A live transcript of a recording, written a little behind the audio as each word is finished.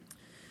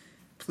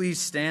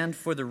Please stand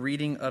for the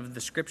reading of the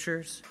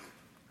scriptures.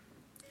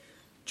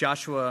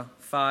 Joshua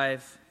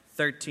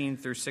 5:13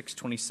 through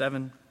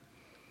 6:27.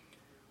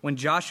 When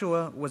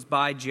Joshua was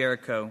by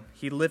Jericho,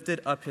 he lifted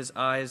up his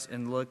eyes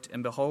and looked,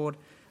 and behold,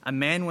 a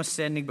man was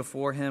standing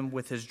before him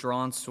with his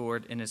drawn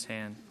sword in his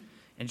hand.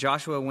 And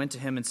Joshua went to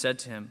him and said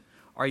to him,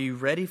 "Are you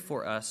ready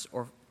for us,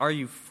 or are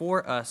you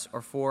for us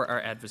or for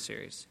our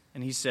adversaries?"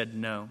 And he said,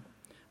 "No,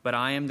 but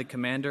I am the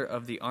commander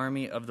of the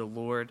army of the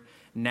Lord.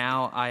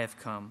 Now I have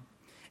come."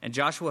 And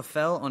Joshua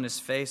fell on his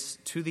face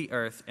to the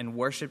earth and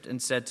worshipped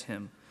and said to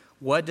him,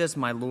 "What does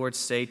my Lord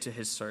say to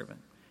his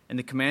servant?" And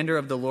the commander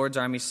of the Lord's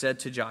army said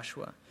to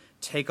Joshua,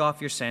 "Take off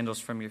your sandals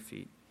from your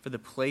feet, for the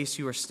place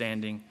you are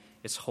standing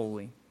is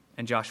holy."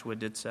 And Joshua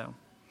did so.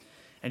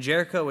 And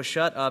Jericho was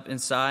shut up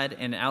inside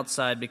and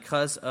outside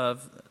because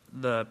of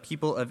the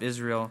people of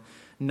Israel.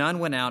 None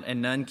went out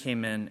and none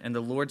came in. And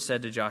the Lord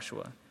said to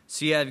Joshua,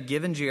 "See, I have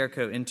given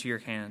Jericho into your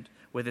hand,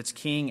 with its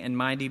king and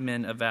mighty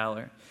men of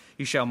valor.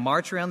 You shall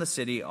march around the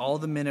city, all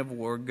the men of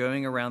war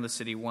going around the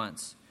city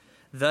once.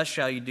 Thus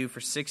shall you do for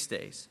 6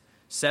 days.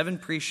 7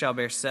 priests shall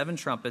bear 7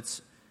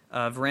 trumpets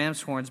of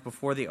ram's horns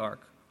before the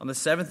ark. On the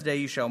 7th day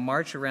you shall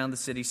march around the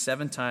city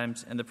 7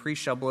 times, and the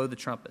priests shall blow the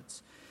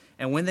trumpets.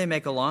 And when they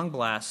make a long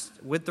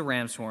blast with the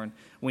ram's horn,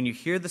 when you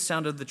hear the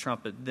sound of the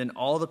trumpet, then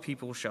all the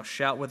people shall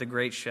shout with a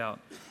great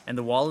shout, and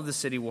the wall of the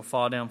city will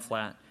fall down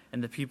flat,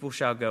 and the people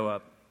shall go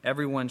up,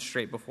 everyone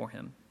straight before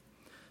him."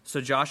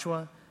 So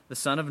Joshua, the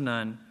son of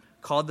Nun,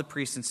 called the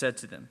priests and said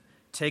to them,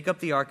 "Take up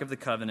the ark of the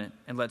covenant,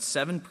 and let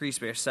 7 priests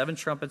bear 7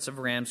 trumpets of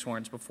ram's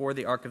horns before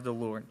the ark of the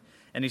Lord."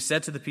 And he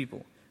said to the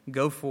people,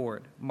 "Go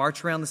forward,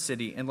 march around the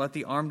city, and let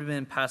the armed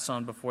men pass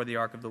on before the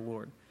ark of the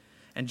Lord."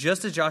 And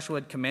just as Joshua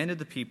had commanded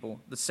the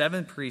people, the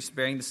 7 priests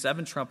bearing the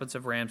 7 trumpets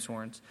of ram's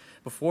horns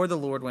before the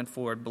Lord went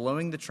forward,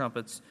 blowing the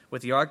trumpets,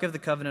 with the ark of the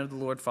covenant of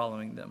the Lord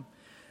following them.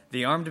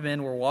 The armed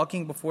men were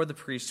walking before the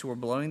priests who were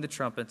blowing the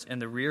trumpets,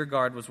 and the rear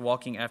guard was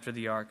walking after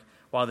the ark,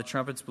 while the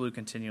trumpets blew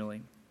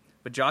continually.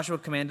 But Joshua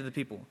commanded the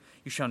people,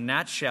 "You shall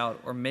not shout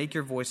or make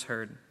your voice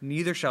heard,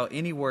 neither shall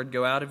any word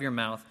go out of your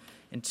mouth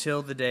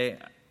until the day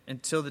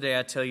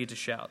I tell you to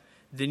shout.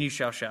 Then you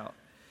shall shout."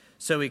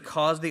 So he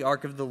caused the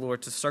ark of the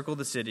Lord to circle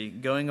the city,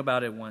 going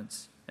about it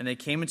once. And they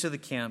came into the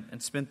camp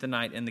and spent the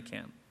night in the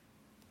camp.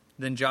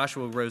 Then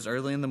Joshua rose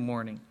early in the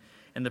morning,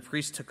 and the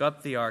priests took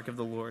up the ark of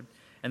the Lord.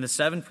 And the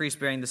 7 priests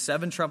bearing the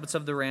 7 trumpets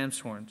of the ram's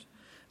horns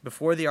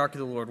before the ark of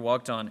the Lord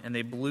walked on, and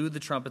they blew the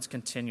trumpets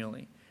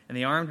continually. And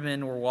the armed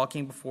men were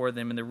walking before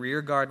them, and the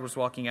rear guard was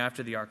walking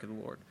after the ark of the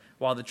Lord,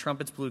 while the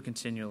trumpets blew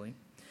continually.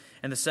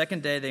 And the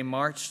 2nd day they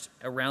marched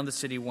around the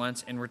city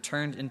once and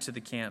returned into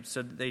the camp,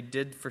 so that they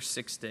did for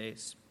 6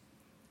 days.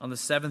 On the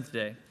 7th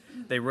day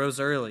they rose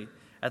early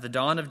at the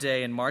dawn of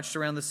day and marched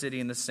around the city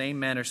in the same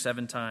manner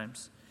 7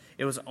 times.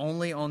 It was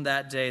only on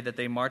that day that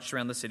they marched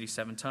around the city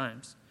 7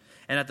 times.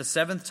 And at the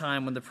 7th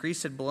time, when the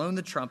priests had blown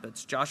the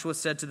trumpets, Joshua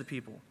said to the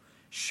people,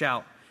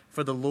 "Shout,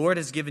 for the Lord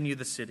has given you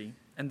the city.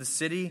 And the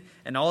city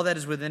and all that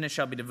is within it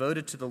shall be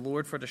devoted to the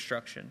Lord for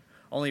destruction.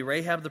 Only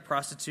Rahab the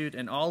prostitute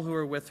and all who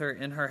are with her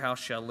in her house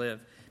shall live,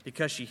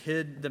 because she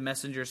hid the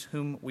messengers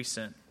whom we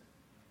sent.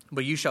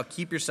 But you shall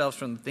keep yourselves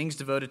from the things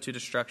devoted to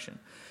destruction,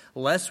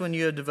 lest when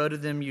you have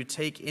devoted them you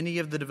take any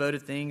of the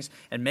devoted things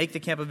and make the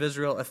camp of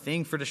Israel a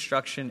thing for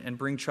destruction and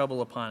bring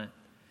trouble upon it.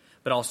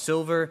 But all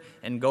silver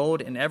and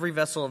gold and every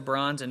vessel of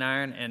bronze and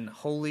iron and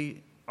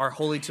are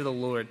holy to the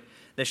Lord.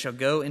 They shall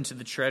go into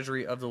the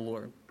treasury of the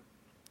Lord."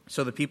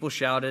 So the people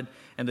shouted,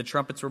 and the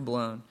trumpets were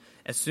blown.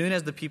 As soon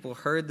as the people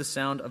heard the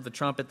sound of the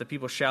trumpet, the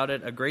people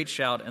shouted a great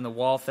shout, and the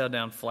wall fell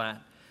down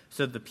flat.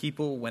 So the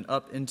people went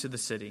up into the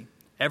city,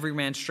 every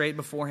man straight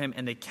before him,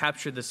 and they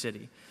captured the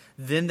city.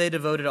 Then they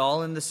devoted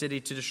all in the city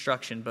to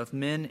destruction, both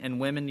men and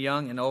women,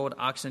 young and old,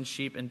 oxen,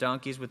 sheep, and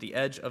donkeys, with the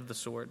edge of the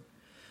sword.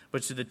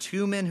 But to the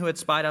 2 men who had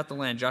spied out the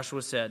land,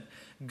 Joshua said,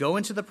 "Go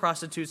into the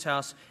prostitute's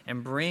house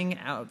and bring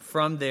out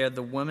from there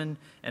the woman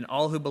and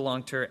all who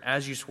belong to her,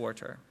 as you swore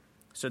to her."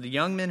 So the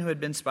young men who had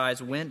been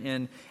spies went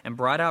in and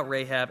brought out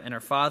Rahab and her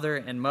father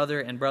and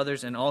mother and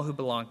brothers and all who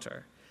belonged to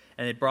her.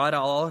 And they brought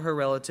out all her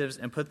relatives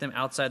and put them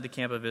outside the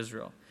camp of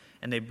Israel.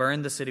 And they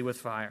burned the city with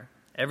fire,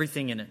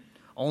 everything in it.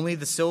 Only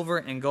the silver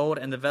and gold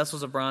and the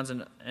vessels of bronze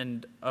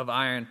and of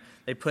iron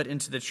they put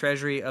into the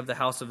treasury of the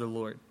house of the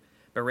Lord.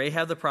 But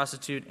Rahab the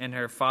prostitute and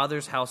her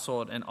father's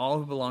household and all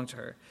who belonged to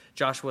her,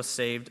 Joshua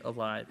saved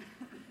alive.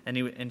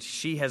 And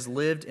she has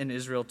lived in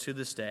Israel to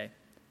this day,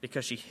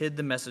 because she hid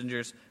the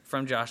messengers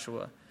from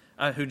Joshua,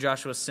 who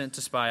Joshua sent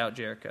to spy out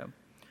Jericho.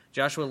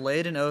 Joshua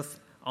laid an oath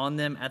on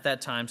them at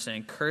that time,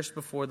 saying, "Cursed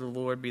before the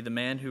Lord be the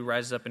man who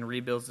rises up and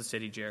rebuilds the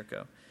city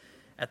Jericho.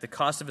 At the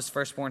cost of his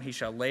firstborn he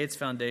shall lay its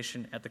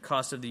foundation. At the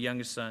cost of the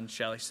youngest son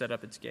shall he set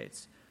up its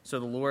gates." So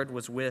the Lord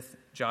was with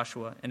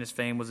Joshua, and his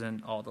fame was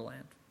in all the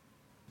land.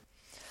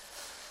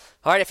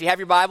 All right, if you have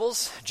your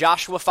Bibles,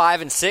 Joshua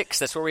 5 and 6,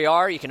 that's where we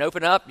are. You can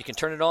open up, you can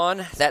turn it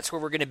on. That's where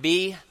we're going to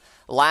be.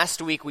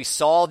 Last week, we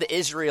saw the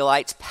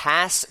Israelites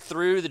pass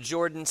through the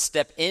Jordan,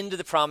 step into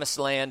the promised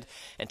land,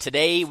 and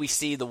today we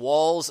see the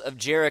walls of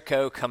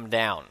Jericho come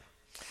down.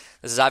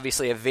 This is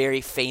obviously a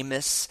very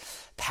famous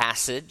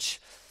passage.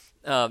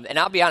 And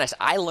I'll be honest,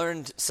 I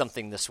learned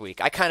something this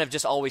week. I kind of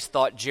just always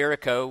thought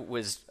Jericho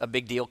was a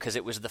big deal because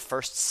it was the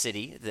first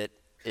city that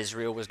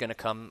Israel was going to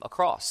come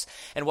across.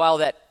 And while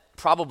that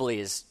probably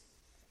is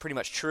pretty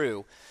much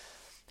true,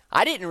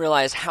 I didn't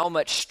realize how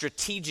much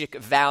strategic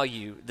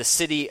value the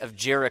city of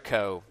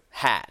Jericho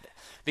had.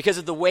 Because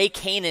of the way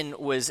Canaan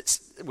was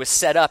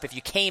set up, if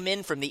you came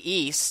in from the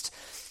east,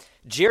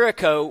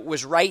 Jericho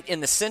was right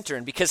in the center,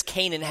 and because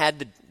Canaan had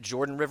the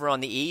Jordan River on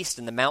the east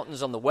and the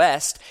mountains on the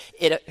west,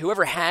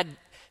 whoever had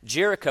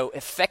Jericho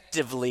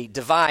effectively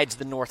divides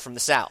the north from the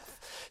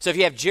south. So if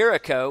you have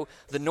Jericho,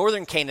 the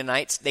northern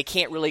Canaanites, they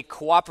can't really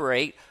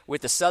cooperate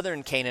with the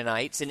southern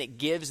Canaanites, and it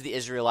gives the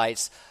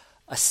Israelites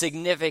a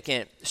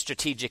significant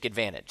strategic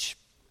advantage.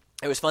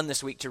 It was fun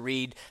this week to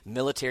read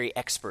military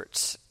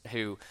experts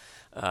who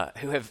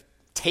have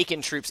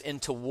taken troops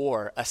into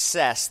war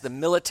assess the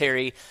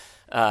military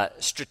the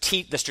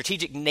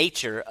strategic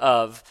nature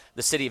of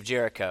the city of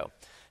Jericho.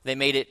 They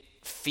made it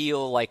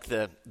feel like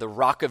the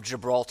Rock of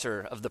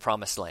Gibraltar of the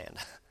Promised Land.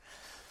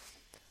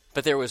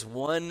 But there was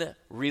one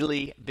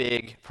really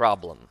big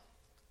problem.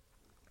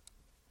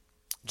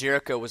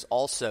 Jericho was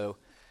also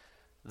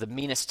the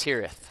Minas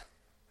Tirith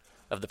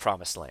of the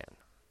Promised Land.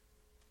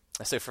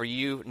 So for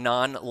you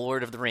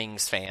non-Lord of the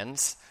Rings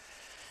fans,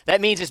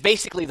 that means it's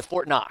basically the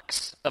Fort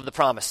Knox of the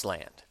Promised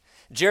Land.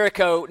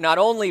 Jericho not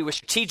only was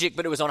strategic,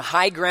 but it was on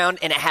high ground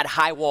and it had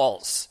high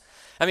walls.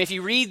 I mean, if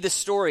you read the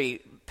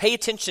story, pay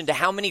attention to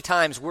how many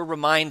times we're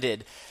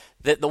reminded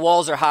that the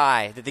walls are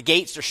high, that the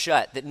gates are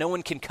shut, that no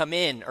one can come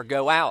in or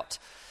go out.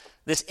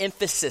 This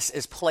emphasis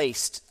is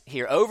placed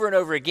here over and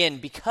over again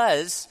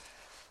because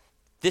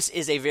this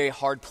is a very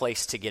hard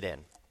place to get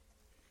in.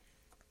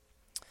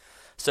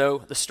 So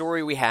the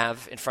story we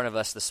have in front of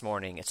us this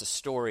morning, it's a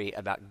story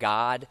about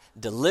God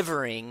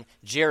delivering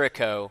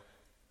Jericho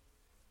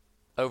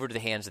over to the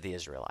hands of the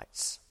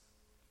Israelites.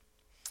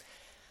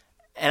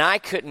 And I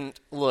couldn't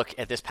look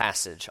at this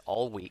passage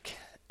all week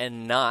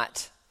and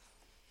not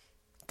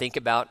think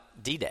about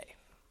D-Day.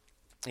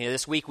 You know,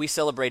 this week we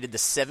celebrated the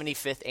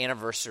 75th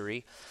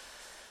anniversary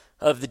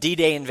of the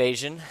D-Day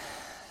invasion.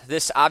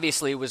 This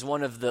obviously was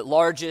one of the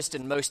largest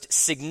and most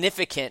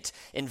significant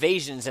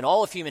invasions in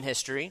all of human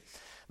history.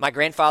 My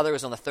grandfather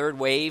was on the third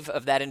wave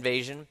of that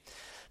invasion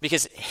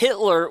because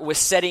Hitler was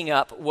setting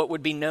up what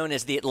would be known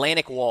as the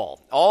Atlantic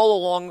Wall. All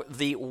along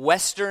the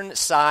western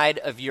side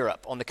of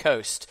Europe on the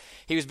coast,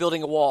 he was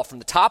building a wall from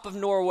the top of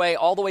Norway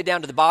all the way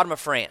down to the bottom of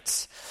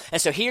France.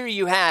 And so here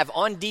you have,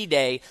 on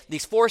D-Day,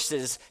 these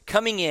forces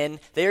coming in.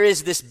 There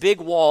is this big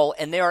wall,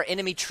 and there are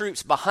enemy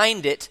troops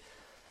behind it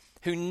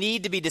who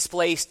need to be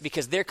displaced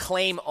because their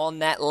claim on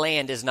that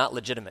land is not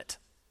legitimate.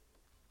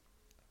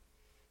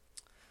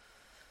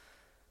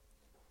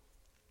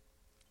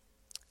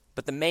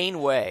 But the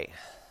main way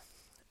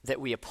that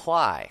we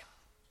apply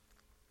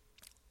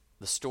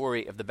the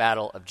story of the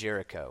Battle of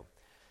Jericho,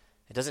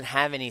 it doesn't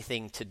have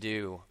anything to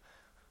do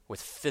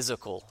with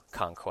physical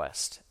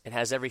conquest. It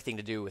has everything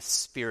to do with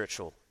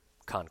spiritual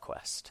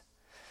conquest.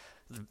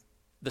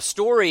 The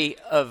story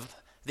of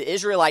the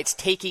Israelites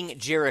taking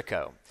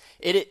Jericho,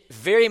 it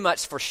very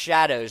much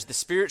foreshadows the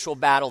spiritual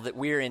battle that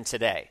we're in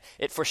today.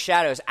 It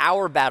foreshadows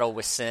our battle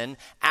with sin,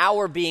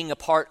 our being a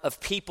part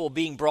of people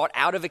being brought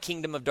out of a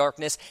kingdom of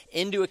darkness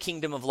into a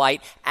kingdom of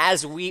light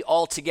as we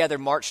all together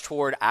march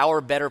toward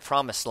our better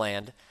promised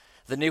land,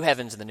 the new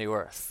heavens and the new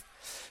earth.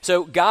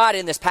 So God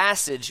in this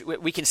passage,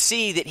 we can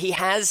see that he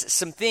has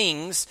some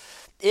things,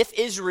 if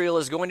Israel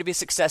is going to be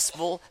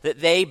successful,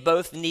 that they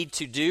both need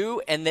to do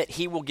and that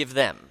he will give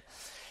them.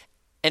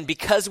 And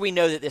because we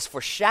know that this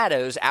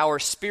foreshadows our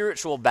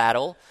spiritual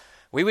battle,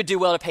 we would do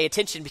well to pay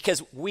attention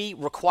because we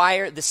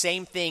require the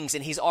same things,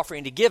 and he's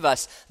offering to give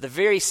us the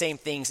very same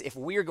things if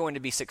we're going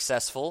to be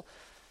successful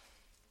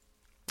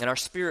in our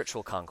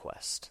spiritual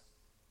conquest.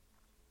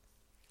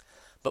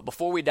 But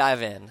before we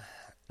dive in,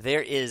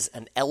 there is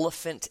an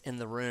elephant in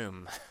the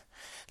room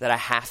that I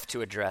have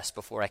to address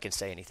before I can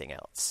say anything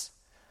else.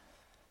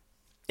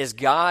 Is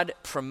God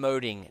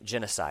promoting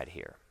genocide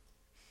here?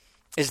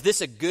 Is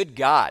this a good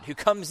God who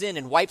comes in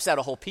and wipes out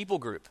a whole people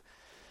group?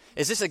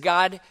 Is this a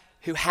God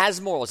who has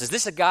morals? Is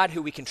this a God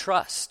who we can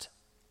trust?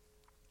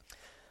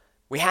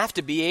 We have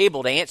to be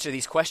able to answer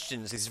these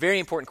questions, these very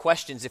important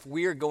questions, if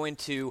we're going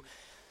to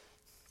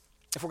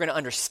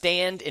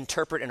understand,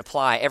 interpret, and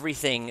apply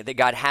everything that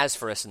God has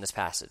for us in this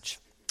passage.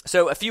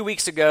 So a few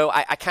weeks ago,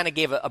 I kind of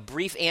gave a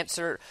brief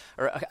answer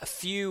or a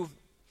few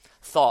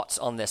thoughts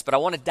on this, but I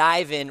want to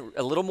dive in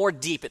a little more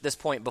deep at this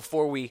point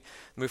before we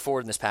move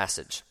forward in this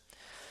passage.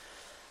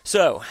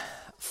 So,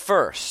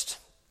 first,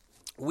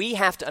 we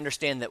have to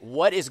understand that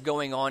what is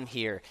going on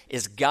here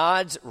is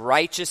God's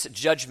righteous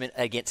judgment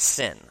against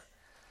sin.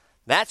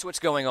 That's what's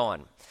going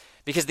on.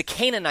 Because the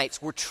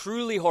Canaanites were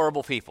truly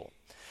horrible people,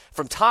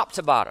 from top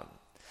to bottom.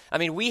 I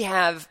mean, we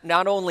have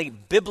not only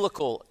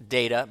biblical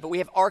data, but we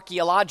have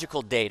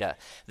archaeological data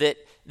that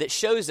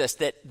shows us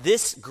that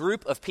this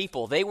group of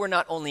people, they were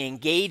not only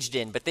engaged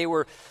in, but they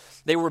were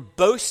They were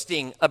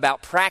boasting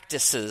about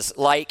practices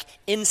like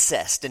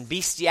incest and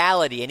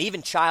bestiality and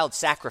even child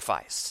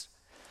sacrifice.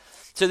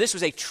 So this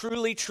was a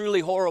truly,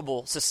 truly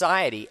horrible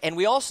society. And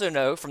we also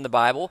know from the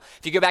Bible,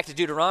 if you go back to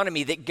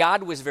Deuteronomy, that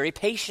God was very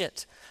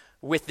patient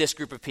with this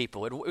group of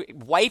people.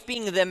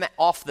 Wiping them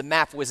off the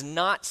map was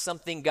not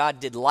something God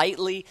did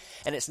lightly,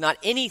 and it's not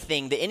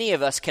anything that any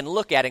of us can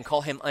look at and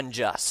call him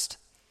unjust.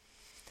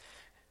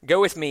 Go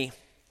with me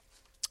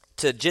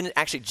to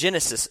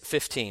Genesis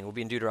 15. We'll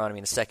be in Deuteronomy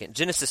in a second.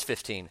 Genesis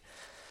 15.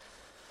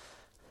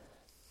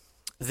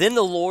 Then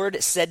the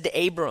Lord said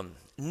to Abram,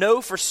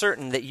 know for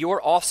certain that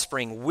your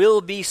offspring will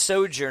be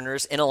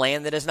sojourners in a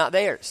land that is not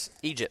theirs,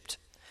 Egypt,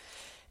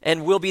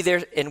 and will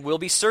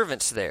be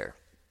servants there.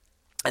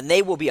 And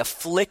they will be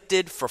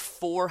afflicted for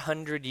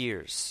 400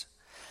 years.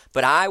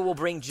 But I will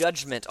bring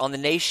judgment on the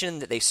nation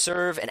that they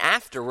serve, and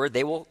afterward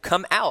they will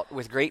come out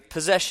with great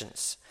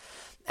possessions.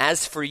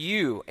 As for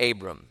you,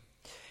 Abram,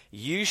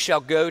 you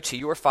shall go to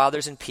your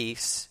fathers in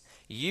peace.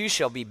 You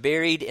shall be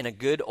buried in a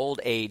good old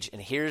age.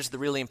 And here's the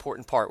really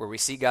important part where we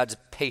see God's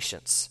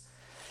patience.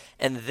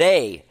 And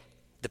they,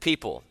 the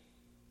people,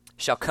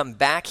 shall come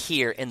back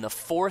here in the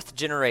 4th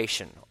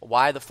generation.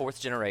 Why the 4th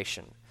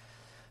generation?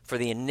 For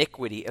the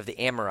iniquity of the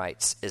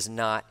Amorites is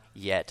not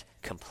yet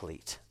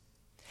complete.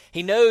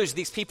 He knows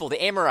these people,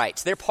 the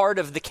Amorites, they're part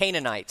of the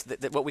Canaanites,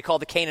 what we call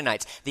the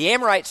Canaanites. The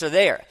Amorites are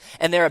there,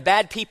 and they're a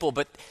bad people,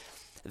 but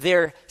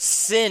their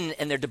sin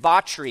and their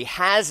debauchery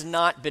has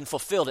not been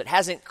fulfilled. It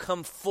hasn't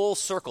come full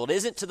circle. It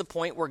isn't to the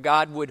point where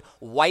God would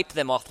wipe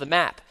them off the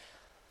map.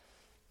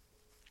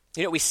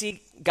 You know, we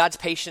see God's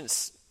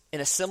patience in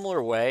a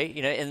similar way,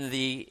 you know, in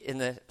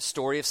the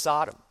story of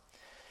Sodom.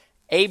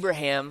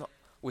 Abraham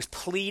was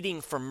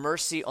pleading for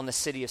mercy on the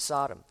city of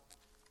Sodom.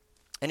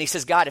 And he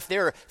says, God, if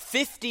there are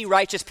 50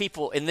 righteous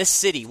people in this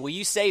city, will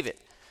you save it?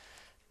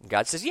 And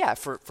God says, yeah,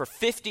 for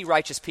 50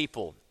 righteous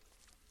people,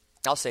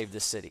 I'll save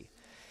this city.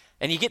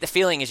 And you get the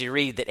feeling as you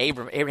read that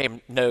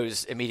Abraham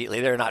knows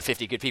immediately there are not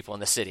 50 good people in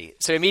the city.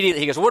 So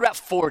immediately he goes, what about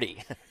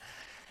 40?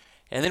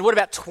 And then what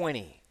about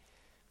 20?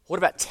 What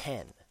about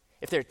 10?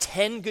 If there are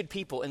 10 good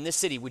people in this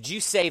city, would you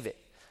save it?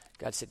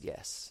 God said,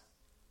 yes.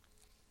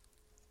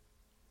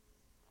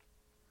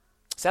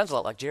 Sounds a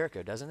lot like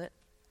Jericho, doesn't it?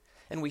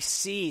 And we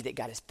see that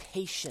God is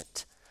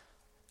patient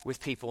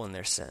with people in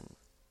their sin.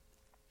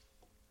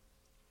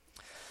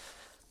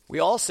 We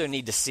also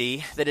need to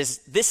see that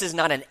this is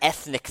not an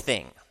ethnic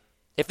thing.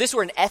 If this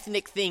were an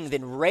ethnic thing,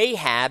 then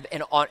Rahab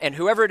and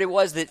whoever it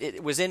was that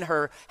it was in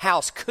her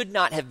house could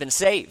not have been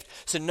saved.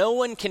 So no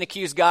one can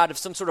accuse God of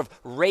some sort of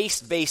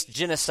race-based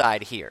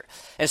genocide here.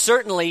 And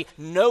certainly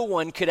no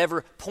one could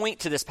ever point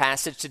to this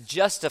passage to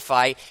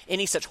justify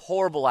any such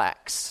horrible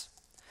acts.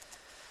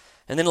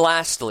 And then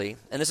lastly,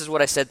 and this is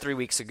what I said 3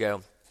 weeks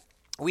ago,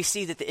 we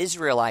see that the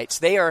Israelites,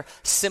 they are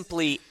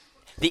simply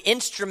the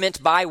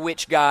instrument by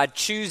which God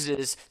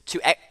chooses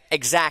to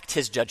exact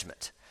his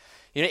judgment.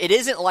 You know, it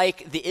isn't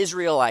like the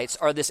Israelites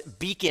are this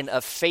beacon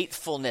of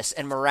faithfulness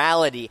and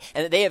morality,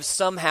 and that they have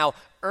somehow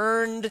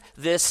earned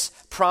this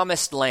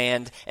promised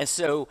land and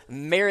so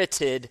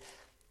merited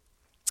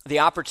the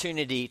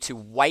opportunity to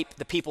wipe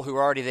the people who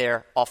are already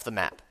there off the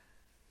map.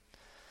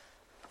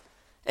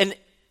 And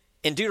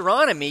in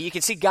Deuteronomy, you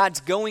can see God's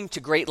going to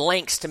great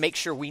lengths to make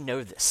sure we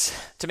know this,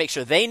 to make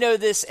sure they know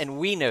this and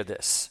we know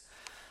this.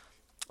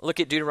 Look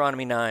at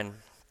Deuteronomy 9.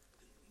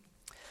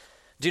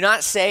 Do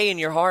not say in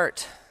your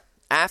heart,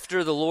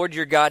 after the Lord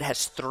your God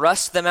has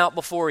thrust them out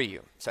before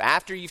you, so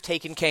after you've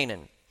taken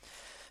Canaan,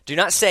 do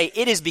not say,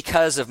 it is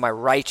because of my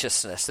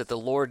righteousness that the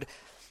Lord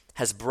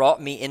has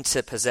brought me in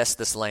to possess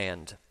this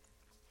land,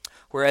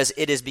 whereas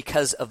it is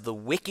because of the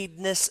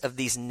wickedness of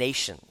these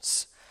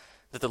nations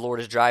that the Lord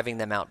is driving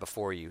them out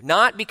before you.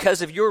 Not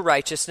because of your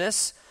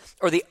righteousness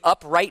or the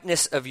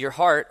uprightness of your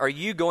heart are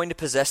you going to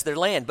possess their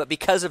land, but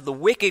because of the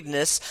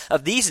wickedness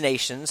of these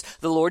nations,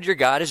 the Lord your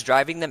God is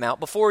driving them out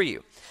before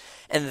you.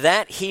 And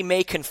that he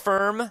may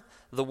confirm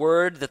the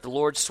word that the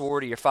Lord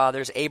swore to your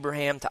fathers,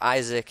 Abraham, to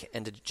Isaac,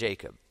 and to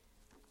Jacob.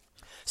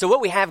 So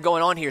what we have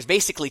going on here is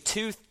basically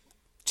two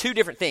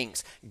different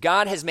things.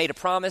 God has made a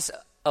promise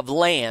of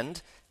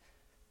land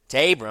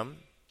to Abram,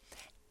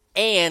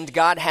 and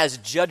God has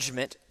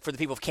judgment for the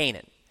people of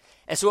Canaan.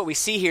 And so what we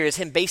see here is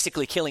him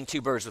basically killing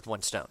two birds with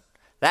one stone.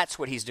 That's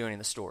what he's doing in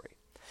the story.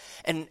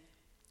 And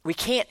we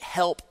can't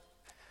help,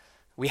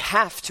 we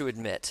have to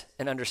admit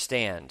and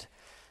understand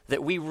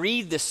that we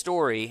read this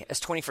story as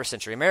 21st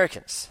century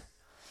Americans.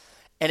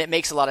 And it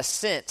makes a lot of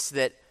sense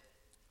that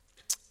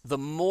the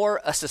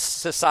more a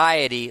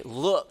society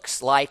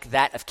looks like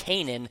that of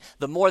Canaan,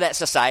 the more that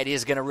society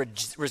is going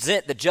to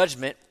resent the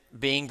judgment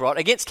being brought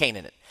against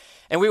Canaan.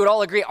 And we would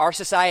all agree our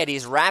society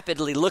is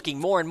rapidly looking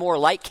more and more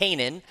like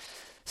Canaan,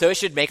 so it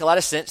should make a lot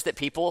of sense that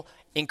people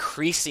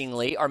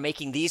increasingly are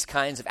making these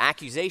kinds of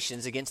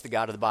accusations against the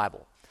God of the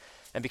Bible.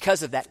 And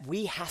because of that,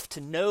 we have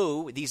to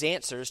know these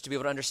answers to be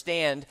able to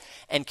understand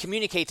and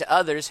communicate to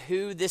others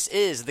who this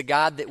is, the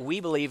God that we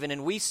believe in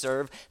and we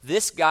serve,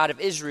 this God of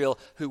Israel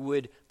who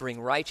would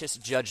bring righteous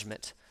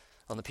judgment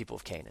on the people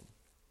of Canaan.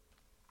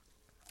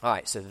 All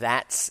right, so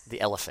that's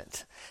the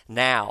elephant.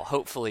 Now,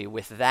 hopefully,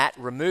 with that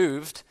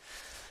removed,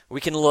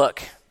 we can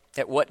look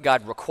at what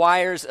God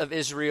requires of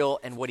Israel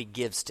and what he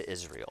gives to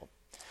Israel.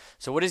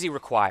 So what does he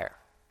require?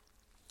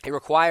 He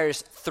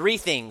requires three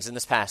things in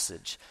this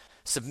passage: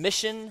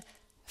 submission,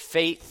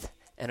 faith,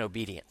 and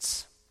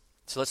obedience.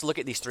 So let's look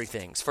at these three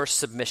things. First,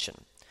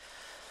 submission.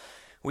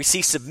 We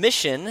see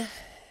submission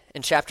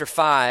in chapter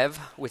 5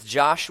 with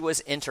Joshua's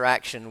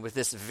interaction with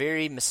this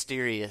very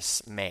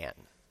mysterious man.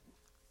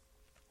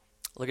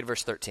 Look at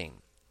verse 13.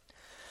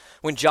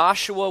 When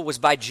Joshua was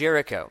by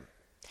Jericho,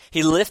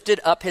 he lifted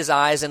up his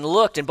eyes and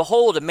looked, and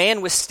behold, a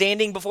man was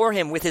standing before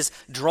him with his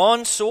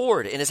drawn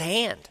sword in his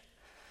hand.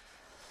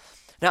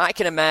 Now, I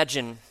can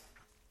imagine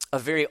a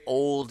very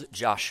old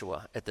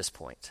Joshua at this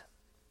point,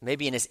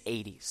 maybe in his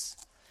 80s,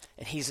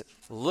 and he's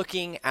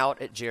looking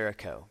out at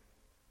Jericho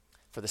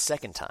for the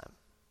second time.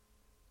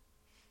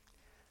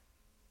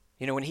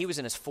 You know, when he was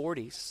in his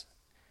 40s,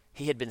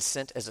 he had been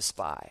sent as a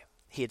spy.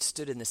 He had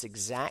stood in this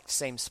exact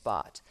same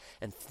spot,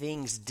 and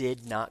things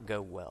did not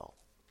go well.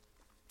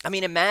 I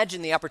mean,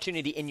 imagine the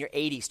opportunity in your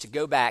 80s to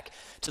go back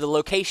to the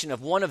location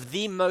of one of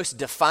the most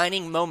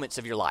defining moments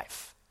of your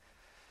life.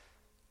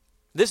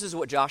 This is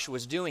what Joshua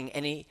was doing,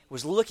 and he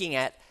was looking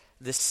at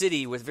the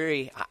city with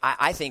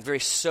I think, very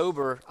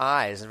sober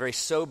eyes and very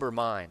sober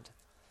mind.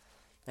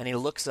 And he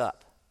looks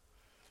up,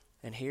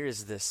 and here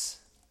is this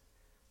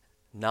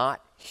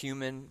not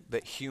human,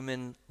 but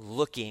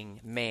human-looking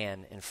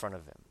man in front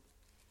of him.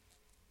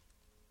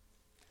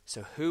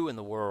 So who in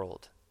the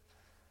world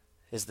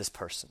is this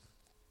person?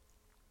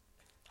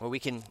 Well, we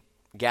can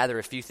gather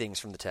a few things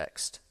from the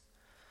text.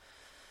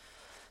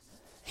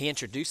 He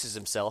introduces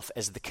himself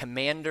as the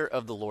commander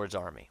of the Lord's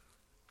army.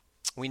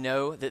 We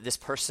know that this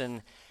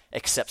person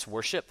accepts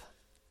worship,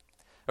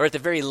 or at the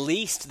very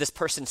least, this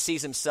person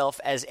sees himself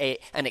as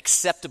an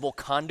acceptable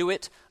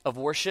conduit of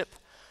worship.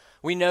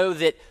 We know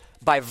that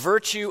by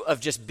virtue of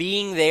just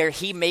being there,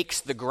 he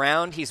makes the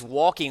ground he's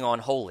walking on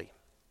holy.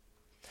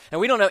 And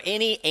we don't know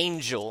any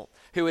angel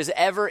who has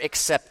ever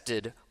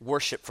accepted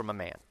worship from a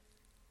man.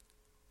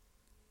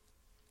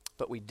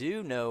 But we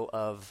do know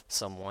of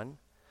someone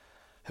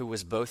who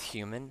was both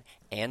human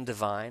and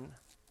divine,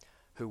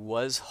 who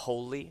was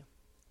holy,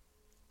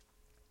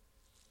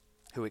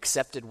 who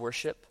accepted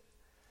worship,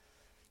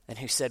 and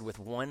who said with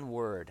one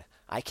word,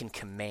 I can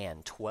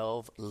command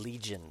 12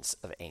 legions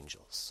of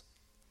angels.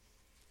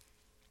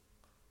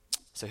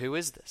 So who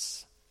is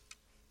this?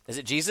 Is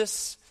it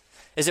Jesus?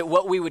 Is it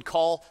what we would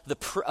call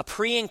a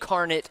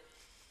pre-incarnate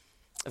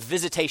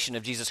visitation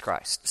of Jesus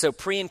Christ? So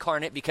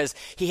pre-incarnate because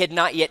he had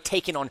not yet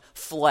taken on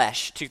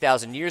flesh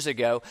 2,000 years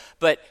ago,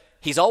 but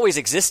he's always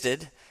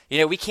existed. You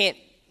know, we can't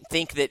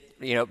think that,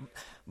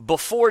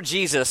 before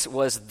Jesus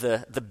was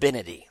the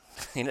Binity,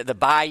 the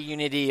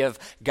bi-unity of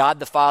God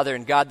the Father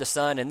and God the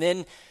Son, and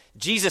then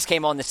Jesus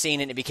came on the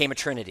scene and it became a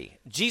Trinity.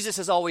 Jesus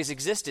has always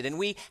existed, and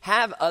we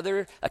have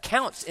other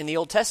accounts in the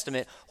Old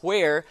Testament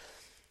where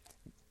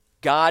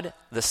God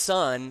the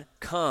Son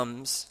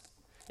comes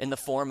in the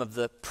form of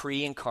the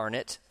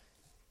pre-incarnate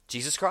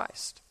Jesus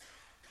Christ.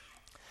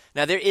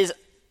 Now, there is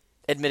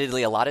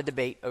admittedly a lot of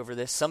debate over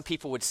this. Some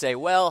people would say,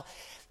 well,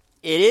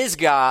 it is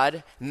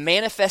God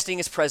manifesting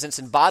his presence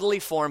in bodily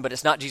form, but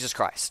it's not Jesus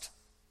Christ.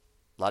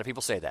 A lot of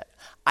people say that.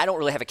 I don't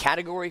really have a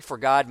category for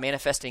God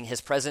manifesting his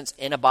presence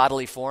in a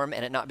bodily form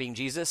and it not being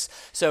Jesus.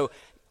 So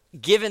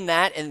given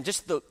that and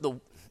just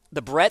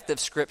the breadth of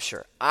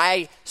Scripture,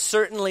 I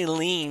certainly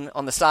lean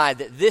on the side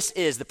that this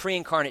is the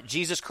pre-incarnate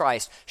Jesus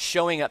Christ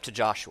showing up to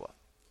Joshua.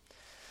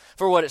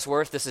 For what it's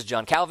worth, this is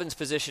John Calvin's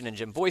position and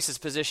Jim Boyce's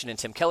position and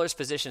Tim Keller's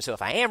position, so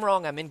if I am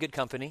wrong, I'm in good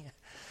company.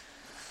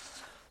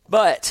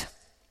 But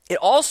it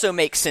also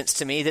makes sense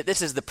to me that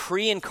this is the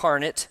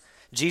pre-incarnate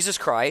Jesus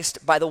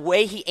Christ by the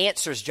way he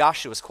answers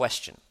Joshua's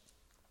question.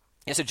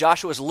 And so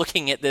Joshua's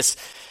looking at this,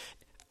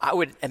 I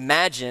would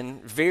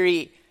imagine,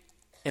 very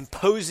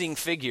imposing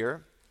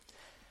figure,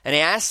 and he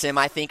asks him,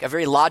 I think, a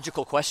very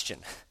logical question.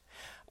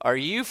 Are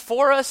you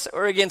for us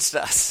or against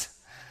us?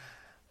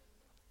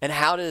 And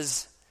how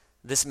does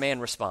this man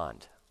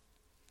respond?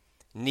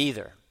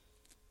 Neither.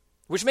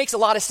 Which makes a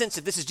lot of sense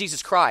if this is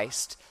Jesus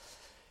Christ,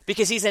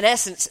 because he's in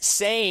essence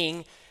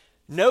saying,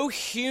 no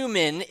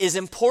human is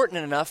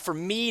important enough for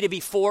me to be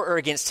for or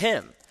against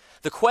him.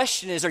 The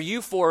question is, are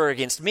you for or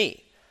against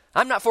me?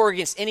 I'm not for or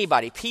against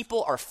anybody.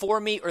 People are for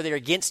me or they're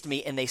against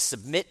me, and they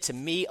submit to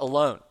me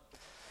alone.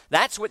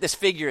 That's what this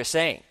figure is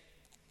saying.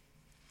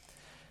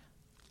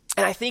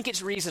 And I think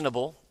it's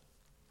reasonable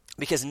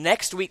because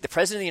next week the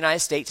President of the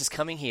United States is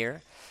coming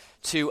here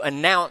to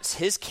announce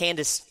his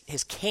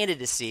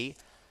candidacy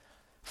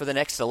for the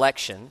next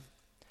election,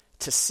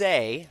 to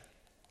say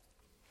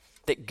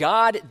that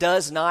God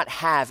does not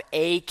have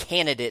a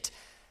candidate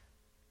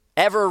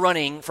ever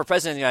running for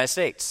President of the United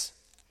States.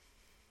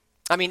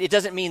 I mean, it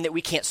doesn't mean that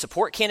we can't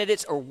support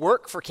candidates or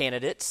work for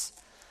candidates,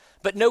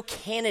 but no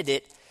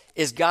candidate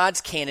is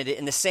God's candidate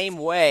in the same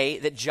way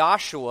that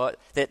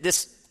that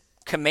this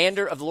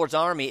commander of the Lord's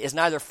army is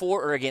neither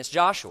for or against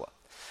Joshua.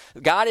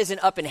 God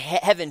isn't up in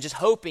heaven just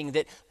hoping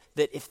that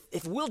that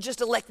if we'll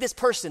just elect this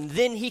person,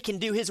 then he can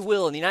do his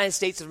will in the United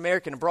States of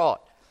America and abroad.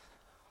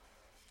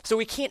 So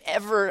we can't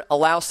ever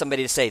allow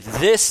somebody to say,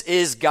 this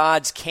is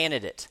God's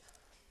candidate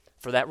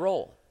for that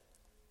role.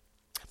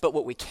 But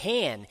what we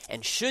can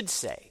and should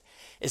say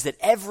is that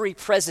every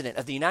president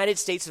of the United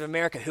States of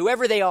America,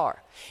 whoever they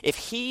are, if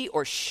he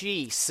or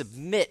she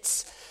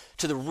submits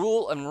to the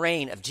rule and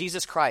reign of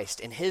Jesus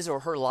Christ in his or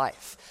her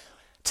life,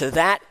 to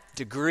that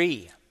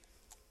degree,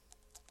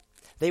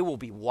 they will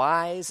be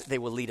wise, they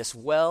will lead us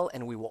well,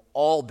 and we will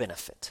all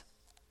benefit.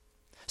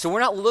 So we're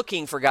not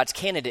looking for God's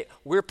candidate,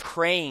 we're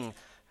praying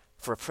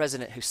for a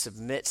president who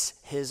submits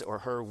his or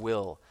her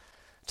will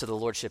to the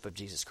lordship of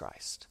Jesus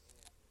Christ.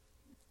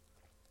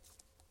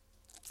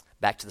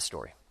 Back to the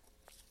story.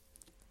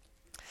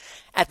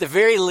 At the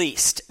very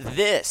least,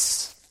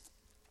 this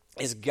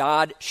is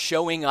God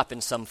showing up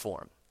in some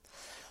form.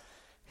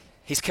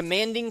 He's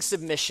commanding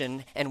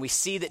submission, and we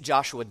see that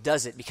Joshua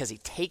does it because he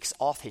takes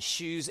off his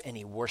shoes and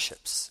he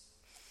worships.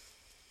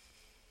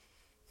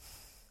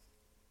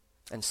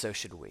 And so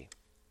should we.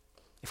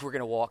 If we're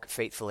going to walk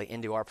faithfully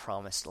into our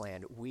promised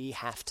land, we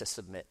have to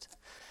submit.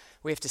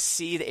 We have to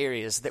see the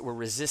areas that we're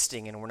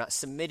resisting and we're not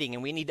submitting,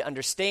 and we need to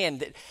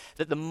understand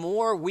that the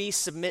more we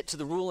submit to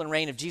the rule and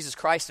reign of Jesus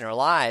Christ in our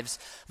lives,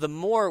 the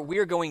more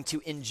we're going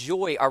to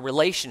enjoy our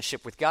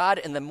relationship with God,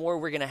 and the more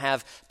we're going to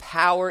have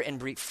power and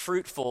be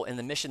fruitful in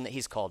the mission that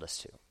he's called us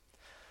to.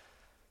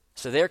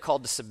 So they're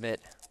called to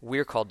submit,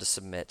 we're called to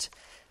submit,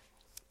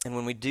 and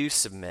when we do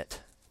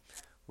submit,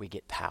 we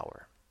get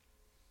power.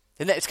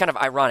 And it's kind of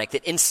ironic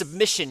that in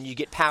submission you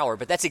get power,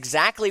 but that's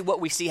exactly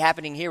what we see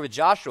happening here with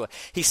Joshua.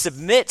 He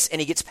submits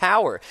and he gets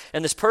power.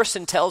 And this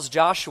person tells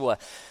Joshua,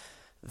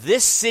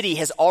 this city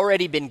has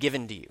already been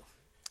given to you.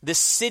 This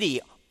city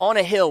on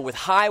a hill with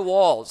high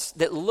walls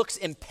that looks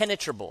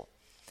impenetrable.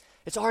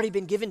 It's already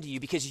been given to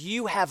you because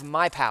you have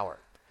my power.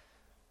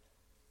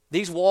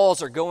 These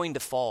walls are going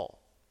to fall.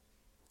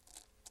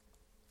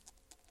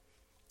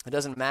 It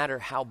doesn't matter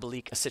how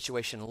bleak a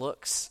situation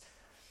looks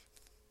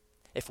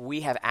if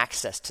we have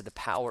access to the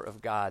power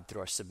of God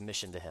through our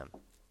submission to him.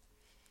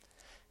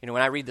 You know,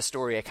 when I read the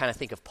story, I kind of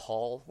think of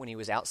Paul when he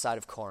was outside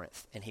of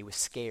Corinth and he was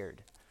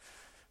scared.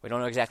 We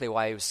don't know exactly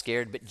why he was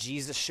scared, but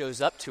Jesus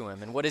shows up to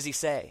him, and what does he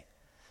say?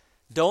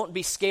 Don't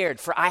be scared,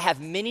 for I have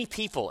many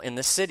people in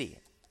the city.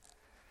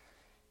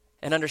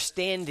 And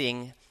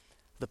understanding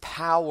the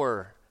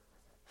power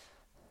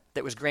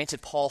that was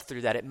granted Paul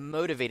through that, it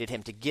motivated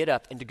him to get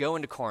up and to go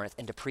into Corinth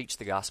and to preach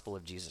the gospel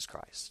of Jesus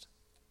Christ.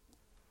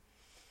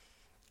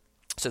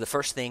 So the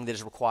first thing that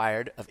is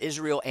required of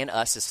Israel and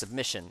us is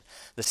submission.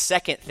 The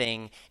second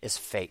thing is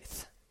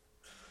faith.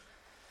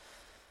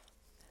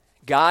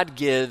 God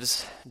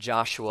gives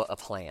Joshua a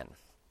plan.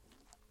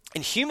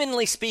 And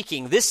humanly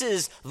speaking, this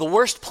is the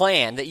worst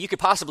plan that you could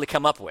possibly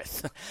come up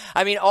with.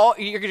 I mean,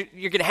 you're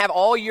going to have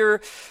all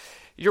your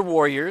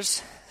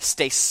warriors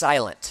stay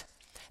silent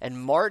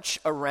and march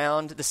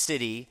around the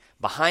city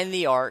behind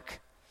the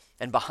ark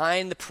and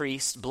behind the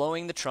priests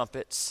blowing the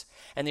trumpets.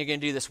 And you're going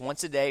to do this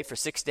once a day for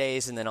 6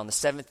 days, and then on the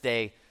seventh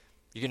day,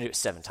 you're going to do it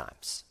 7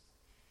 times.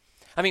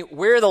 I mean,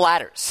 where are the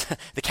ladders,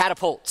 the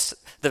catapults,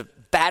 the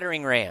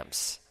battering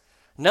rams?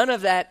 None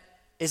of that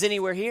is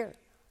anywhere here.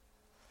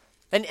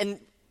 And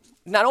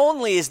not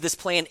only is this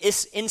plan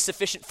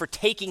insufficient for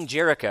taking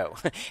Jericho,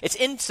 it's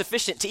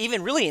insufficient to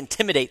even really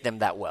intimidate them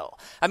that well.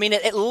 I mean,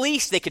 at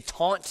least they could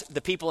taunt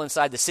the people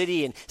inside the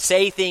city and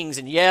say things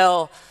and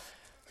yell,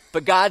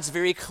 but God's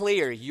very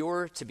clear,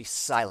 you're to be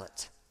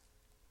silent.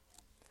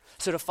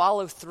 So to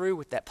follow through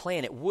with that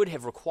plan, it would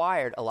have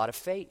required a lot of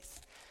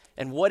faith.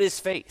 And what is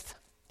faith?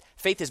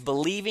 Faith is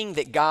believing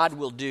that God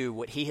will do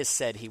what he has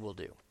said he will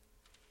do.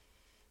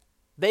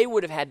 They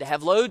would have had to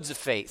have loads of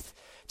faith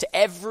to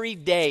every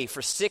day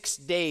for 6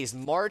 days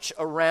march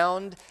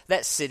around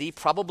that city,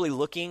 probably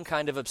looking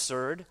kind of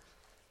absurd,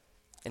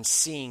 and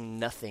seeing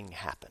nothing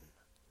happen.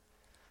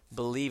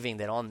 Believing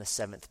that on the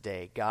 7th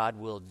day, God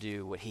will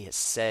do what he has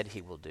said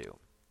he will do.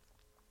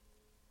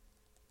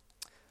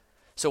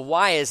 So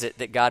why is it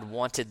that God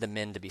wanted the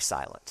men to be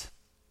silent?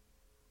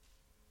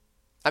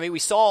 I mean, we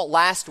saw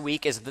last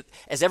week as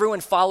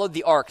everyone followed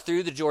the ark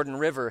through the Jordan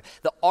River,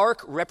 the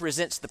ark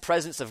represents the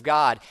presence of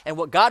God. And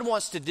what God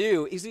wants to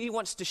do is he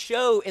wants to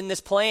show in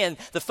this plan,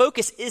 the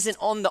focus isn't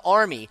on the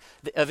army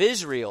of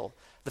Israel.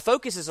 The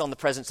focus is on the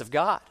presence of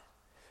God.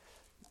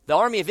 The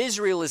army of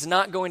Israel is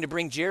not going to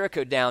bring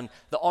Jericho down.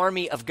 The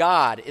army of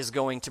God is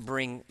going to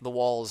bring the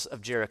walls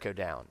of Jericho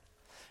down.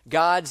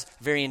 God's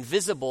very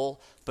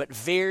invisible but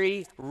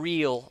very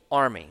real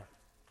army.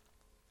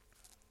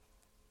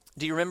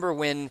 Do you remember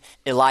when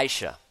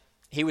Elisha,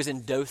 he was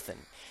in Dothan,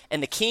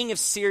 and the king of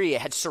Syria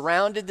had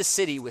surrounded the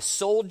city with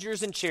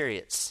soldiers and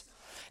chariots,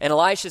 and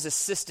Elisha's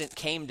assistant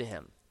came to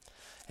him,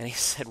 and he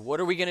said, what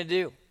are we going to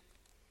do?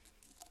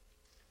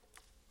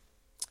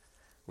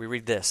 We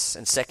read this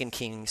in 2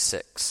 Kings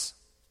 6.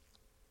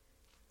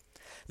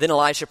 Then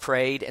Elisha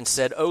prayed and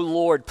said, O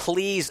Lord,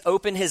 please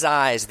open his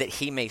eyes that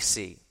he may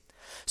see.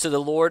 So the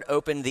Lord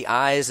opened the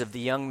eyes of the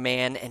young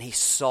man, and he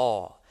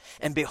saw.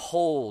 And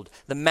behold,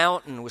 the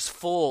mountain was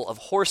full of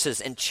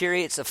horses and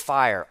chariots of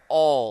fire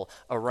all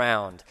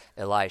around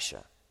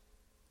Elisha.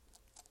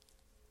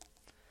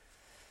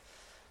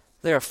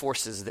 There are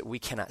forces that we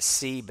cannot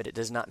see, but it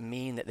does not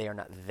mean that they are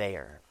not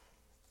there.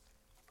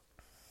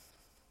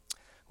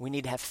 We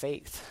need to have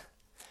faith.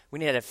 We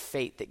need to have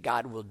faith that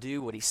God will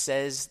do what he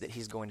says that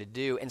he's going to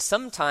do. And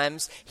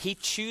sometimes he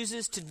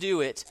chooses to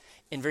do it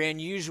in very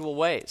unusual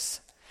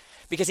ways,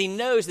 because he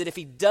knows that if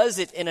he does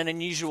it in an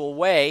unusual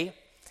way,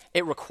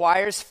 it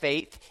requires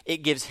faith, it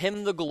gives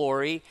him the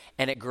glory,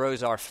 and it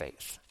grows our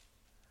faith.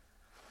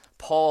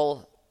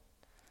 Paul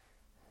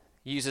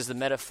uses the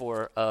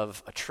metaphor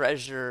of a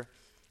treasure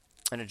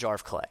in a jar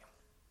of clay,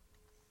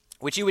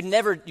 which you would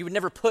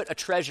never put a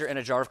treasure in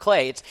a jar of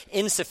clay. It's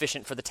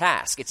insufficient for the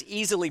task. It's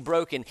easily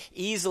broken,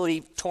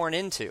 easily torn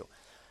into.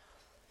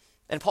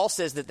 And Paul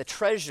says that the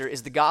treasure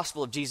is the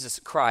gospel of Jesus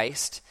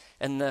Christ,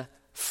 and the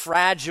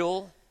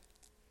fragile,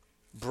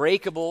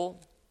 breakable,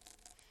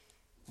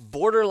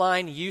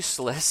 borderline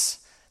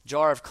useless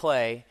jar of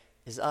clay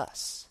is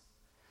us.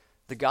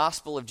 The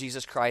gospel of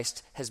Jesus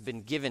Christ has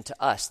been given to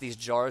us, these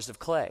jars of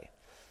clay.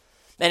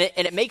 And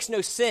it makes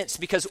no sense,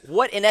 because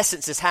what in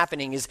essence is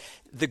happening is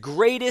the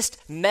greatest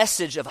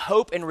message of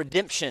hope and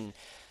redemption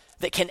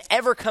that can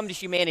ever come to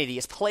humanity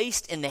is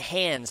placed in the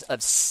hands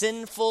of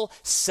sinful,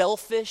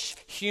 selfish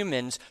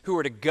humans who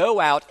are to go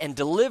out and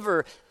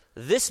deliver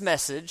this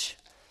message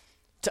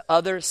to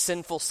other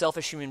sinful,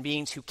 selfish human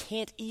beings who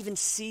can't even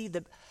see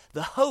the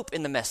hope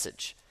in the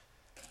message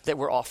that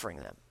we're offering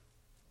them.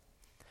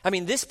 I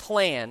mean, this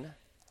plan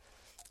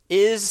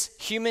is,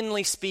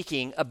 humanly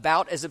speaking,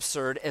 about as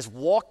absurd as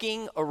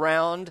walking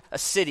around a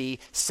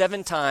city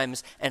 7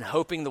 times and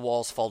hoping the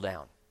walls fall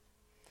down.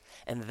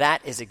 And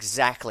that is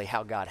exactly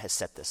how God has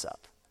set this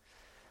up.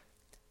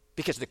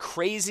 Because the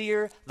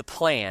crazier the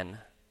plan,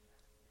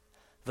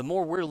 the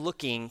more we're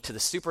looking to the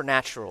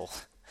supernatural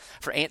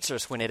for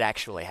answers when it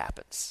actually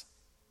happens.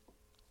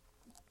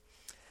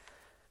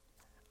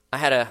 I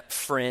had a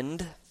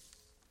friend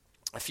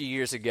a few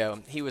years ago.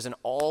 He was an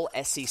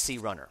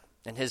all-SEC runner,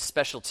 and his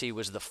specialty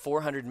was the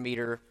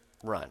 400-meter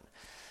run.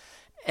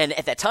 And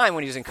at that time,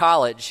 when he was in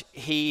college,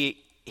 he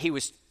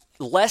was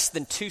less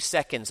than 2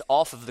 seconds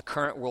off of the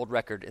current world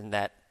record in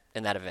that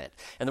event.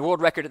 And the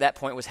world record at that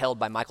point was held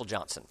by Michael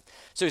Johnson.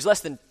 So he's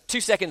less than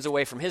 2 seconds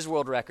away from his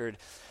world record.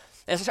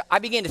 And so I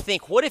began to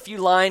think, what if you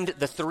lined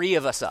the 3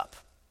 of us up?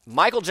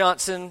 Michael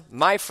Johnson,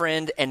 my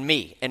friend, and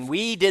me. And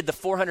we did the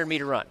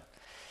 400-meter run.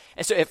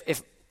 And so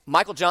if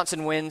Michael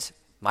Johnson wins,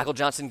 Michael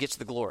Johnson gets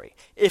the glory.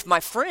 If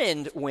my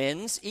friend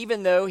wins,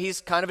 even though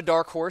he's kind of a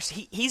dark horse,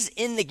 he's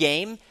in the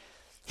game,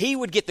 he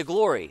would get the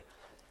glory.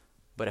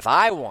 But if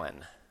I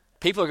won,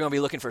 people are going to be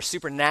looking for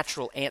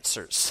supernatural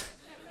answers.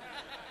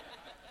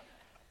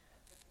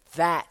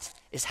 That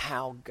is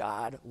how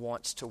God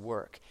wants to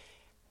work.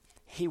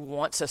 He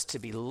wants us to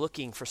be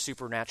looking for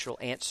supernatural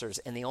answers.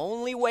 And the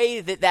only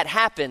way that that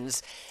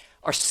happens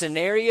are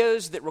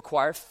scenarios that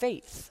require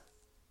faith.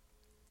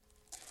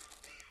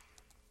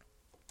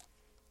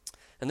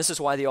 And this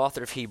is why the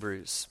author of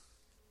Hebrews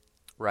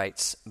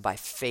writes, "By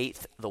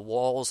faith the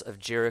walls of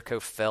Jericho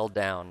fell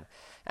down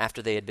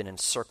after they had been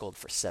encircled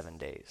for 7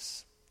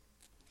 days."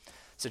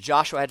 So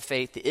Joshua had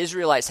faith, the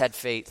Israelites had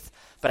faith,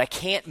 but I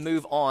can't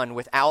move on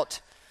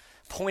without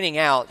pointing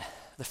out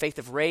the faith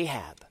of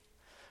Rahab.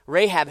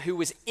 Rahab, who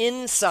was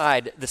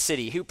inside the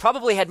city, who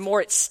probably had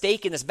more at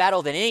stake in this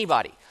battle than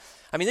anybody.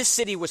 I mean, this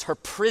city was her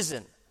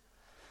prison.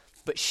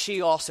 But she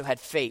also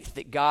had faith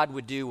that God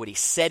would do what he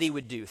said he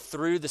would do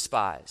through the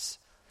spies.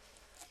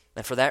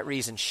 And for that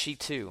reason, she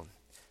too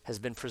has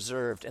been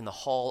preserved in the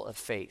hall of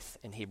faith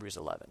in Hebrews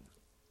 11.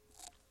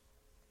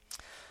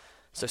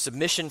 So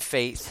submission,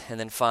 faith, and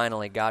then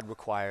finally, God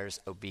requires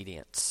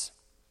obedience.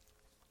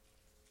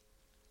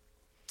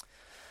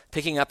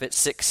 Picking up at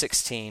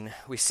 6:16,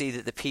 we see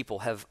that the people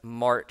have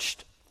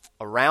marched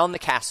around the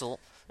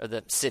castle, or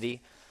the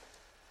city,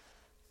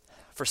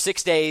 for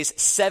 6 days,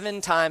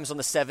 7 times on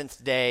the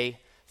 7th day.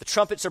 The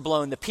trumpets are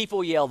blown, the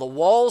people yell, the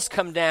walls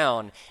come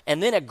down,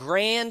 and then a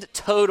grand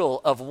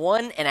total of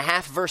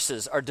 1.5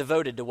 verses are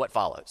devoted to what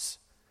follows.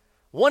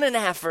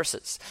 1.5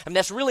 verses. I mean,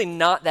 that's really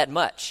not that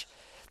much.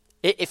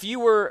 If you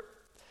were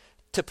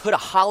to put a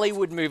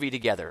Hollywood movie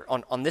together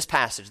on this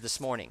passage this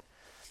morning,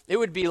 it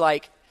would be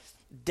like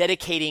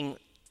dedicating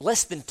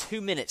less than 2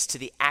 minutes to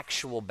the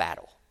actual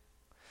battle.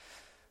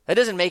 That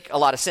doesn't make a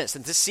lot of sense,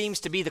 and this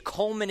seems to be the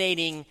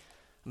culminating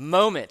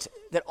moment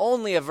that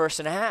only a verse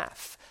and a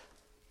half.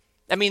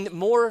 I mean,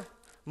 more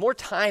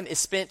time is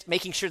spent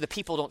making sure the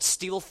people don't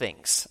steal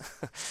things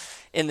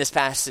in this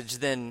passage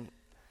than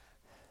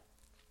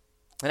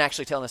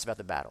actually telling us about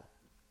the battle.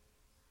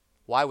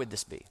 Why would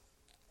this be?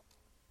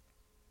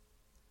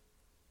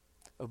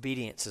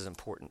 Obedience is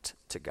important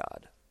to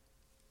God.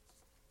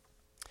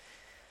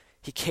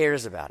 He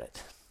cares about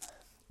it.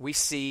 We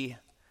see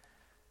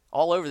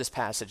all over this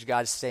passage,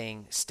 God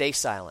saying, stay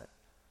silent,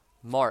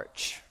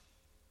 march,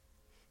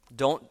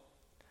 don't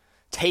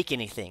take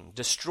anything,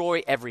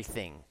 destroy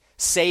everything,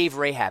 save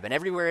Rahab and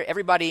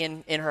everybody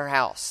in her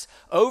house.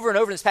 Over and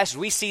over in this passage,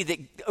 we see that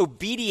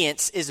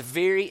obedience is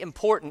very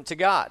important to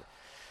God.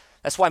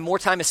 That's why more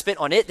time is spent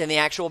on it than the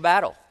actual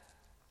battle.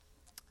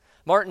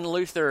 Martin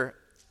Luther,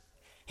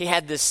 he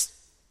had this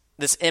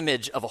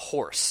image of a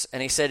horse,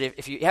 and he said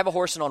if you have a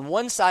horse and on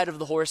one side of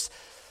the horse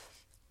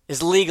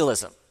is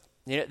legalism,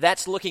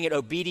 that's looking at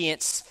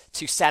obedience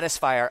to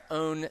satisfy our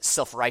own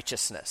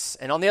self-righteousness.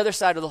 And on the other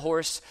side of the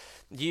horse,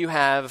 you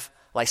have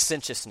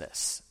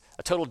licentiousness,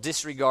 a total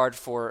disregard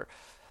for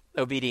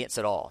obedience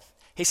at all.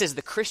 He says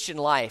the Christian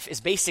life is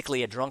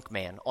basically a drunk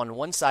man on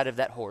one side of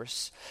that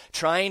horse,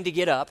 trying to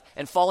get up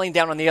and falling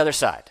down on the other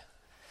side,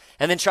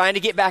 and then trying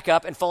to get back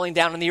up and falling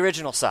down on the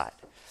original side.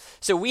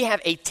 So we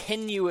have a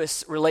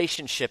tenuous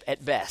relationship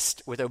at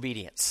best with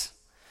obedience.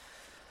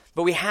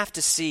 But we have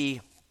to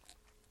see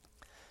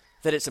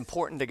that it's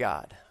important to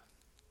God.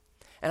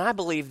 And I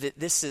believe that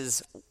this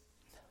is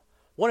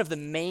one of the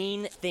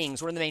main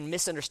things, one of the main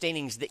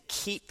misunderstandings that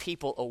keep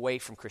people away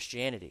from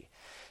Christianity.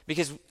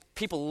 Because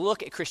people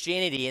look at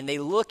Christianity and they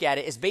look at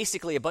it as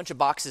basically a bunch of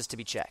boxes to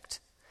be checked.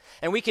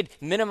 And we could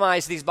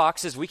minimize these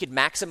boxes, we could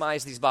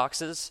maximize these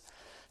boxes.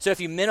 So if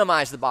you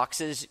minimize the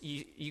boxes,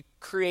 you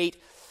create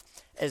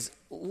as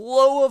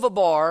low of a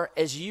bar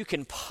as you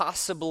can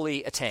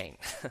possibly attain.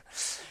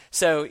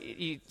 So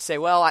you say,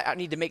 well, I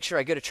need to make sure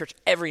I go to church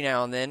every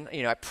now and then.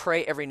 I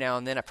pray every now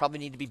and then. I probably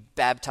need to be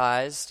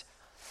baptized.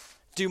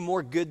 Do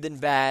more good than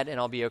bad, and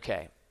I'll be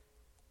okay.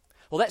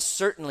 Well, that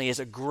certainly is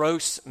a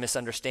gross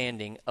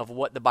misunderstanding of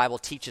what the Bible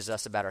teaches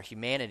us about our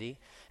humanity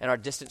and our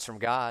distance from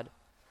God.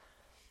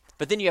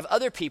 But then you have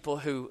other people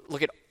who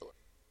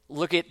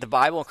look at the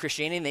Bible and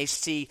Christianity, and they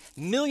see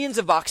millions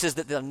of boxes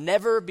that they'll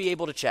never be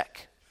able to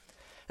check.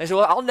 They say,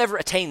 well, I'll never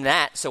attain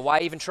that, so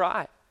why even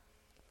try?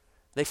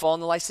 They fall on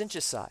the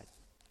licentious side.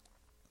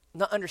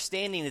 Not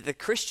understanding that the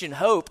Christian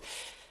hope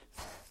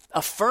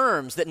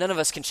affirms that none of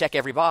us can check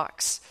every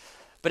box,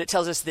 but it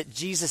tells us that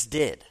Jesus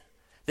did.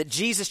 That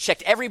Jesus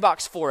checked every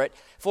box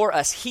for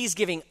us. He's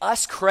giving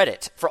us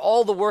credit for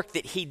all the work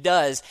that he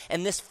does,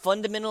 and this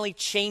fundamentally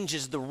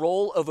changes the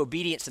role of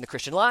obedience in the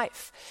Christian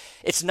life.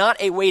 It's not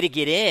a way to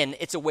get in,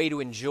 it's a way to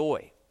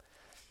enjoy.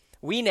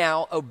 We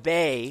now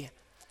obey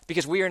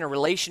because we are in a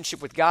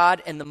relationship with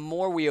God, and the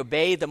more we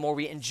obey, the more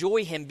we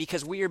enjoy him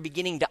because we are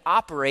beginning to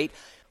operate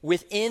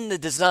within the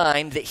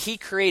design that he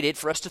created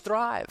for us to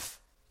thrive.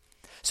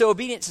 So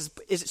obedience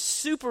is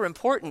super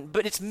important,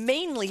 but it's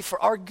mainly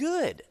for our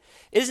good.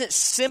 It isn't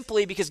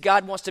simply because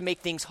God wants to make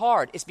things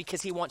hard. It's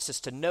because he wants us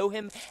to know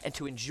him and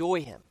to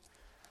enjoy him.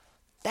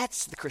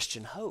 That's the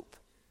Christian hope.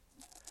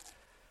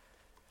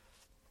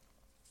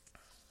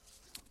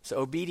 So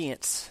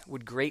obedience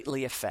would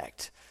greatly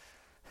affect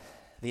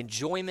the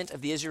enjoyment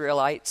of the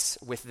Israelites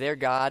with their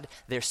God,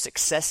 their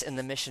success in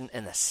the mission,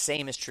 and the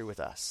same is true with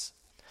us.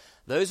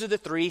 Those are the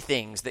three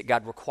things that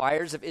God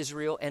requires of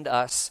Israel and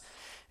us.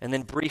 And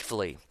then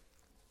briefly,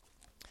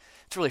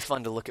 it's really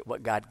fun to look at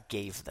what God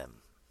gave them.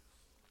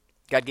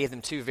 God gave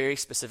them two very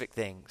specific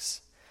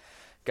things.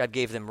 God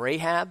gave them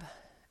Rahab,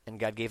 and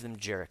God gave them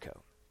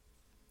Jericho.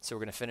 So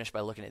we're going to finish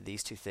by looking at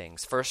these two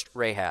things. First,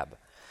 Rahab.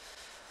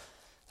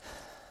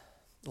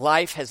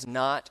 Life has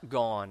not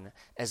gone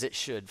as it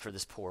should for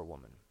this poor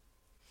woman.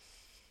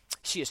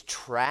 She is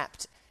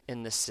trapped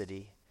in the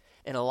city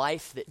in a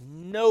life that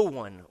no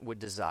one would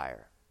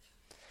desire.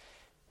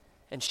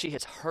 And she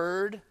has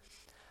heard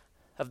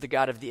of the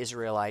God of the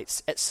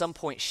Israelites. At some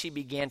point, she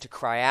began to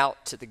cry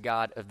out to the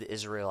God of the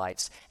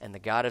Israelites, and the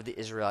God of the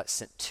Israelites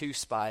sent 2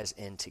 spies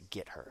in to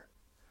get her.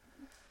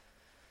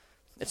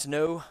 It's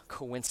no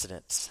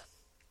coincidence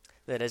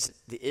that as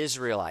the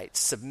Israelites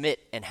submit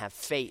and have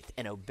faith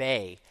and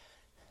obey,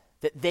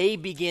 that they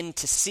begin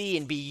to see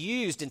and be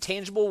used in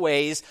tangible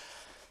ways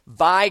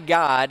by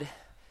God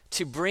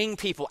to bring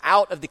people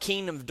out of the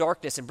kingdom of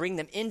darkness and bring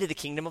them into the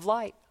kingdom of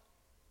light.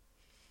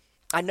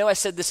 I know I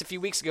said this a few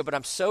weeks ago, but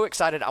I'm so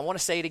excited. I want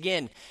to say it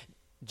again.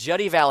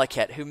 Juddy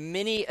Valaket, who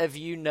many of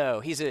you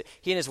know, he and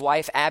his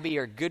wife Abby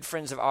are good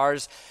friends of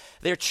ours.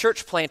 They're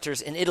church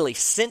planters in Italy,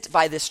 sent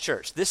by this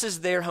church. This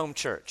is their home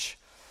church.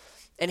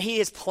 And he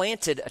has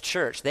planted a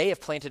church. They have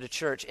planted a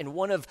church in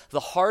one of the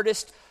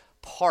hardest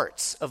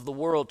parts of the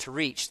world to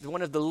reach,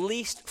 one of the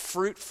least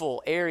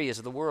fruitful areas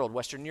of the world,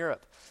 Western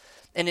Europe.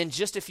 And in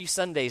just a few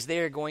Sundays, they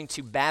are going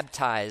to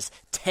baptize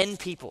 10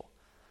 people.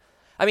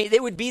 I mean,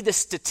 it would be the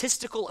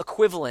statistical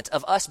equivalent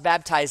of us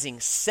baptizing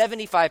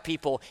 75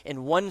 people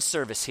in one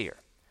service here.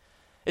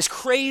 It's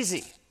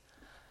crazy.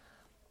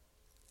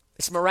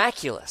 It's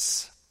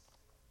miraculous.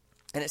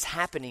 And it's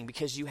happening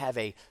because you have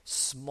a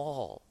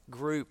small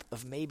group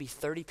of maybe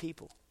 30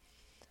 people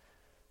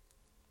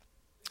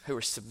who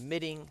are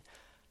submitting,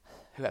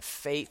 who have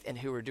faith, and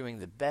who are doing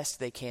the best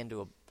they can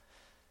to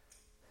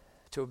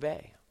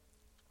obey.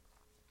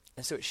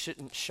 And so it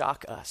shouldn't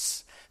shock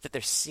us that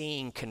they're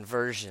seeing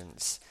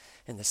conversions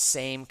in the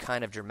same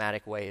kind of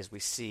dramatic way as we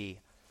see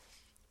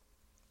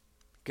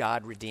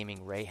God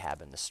redeeming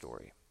Rahab in the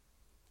story.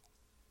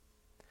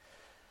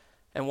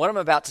 And what I'm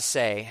about to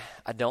say,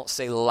 I don't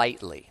say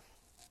lightly.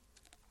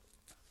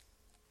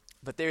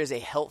 But there is a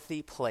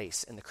healthy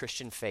place in the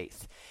Christian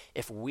faith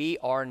if we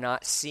are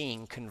not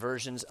seeing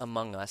conversions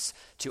among us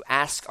to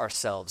ask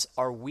ourselves,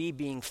 are we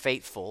being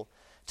faithful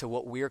to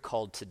what we're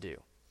called to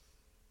do?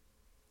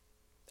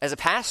 As a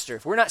pastor,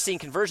 if we're not seeing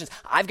conversions,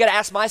 I've got to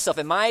ask myself,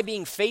 am I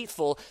being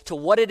faithful to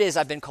what it is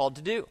I've been called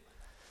to do?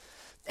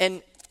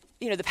 And,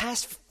 the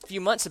past few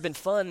months have been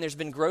fun. There's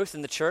been growth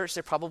in the church.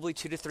 There are probably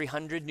 200 to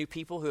 300 new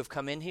people who have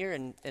come in here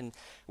and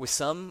with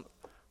some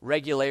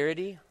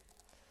regularity.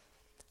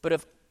 But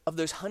of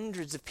those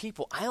hundreds of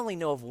people, I only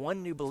know of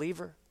one new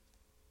believer.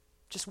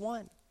 Just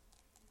one.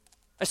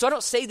 And so I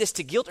don't say this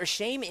to guilt or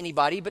shame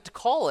anybody, but to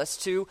call us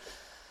to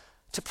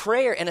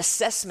prayer and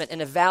assessment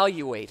and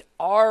evaluate.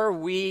 Are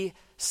we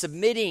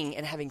submitting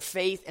and having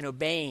faith and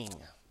obeying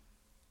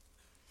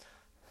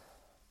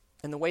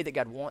in the way that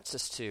God wants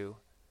us to?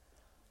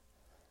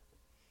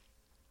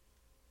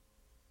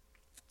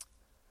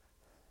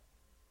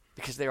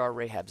 Because there are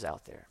Rahabs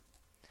out there.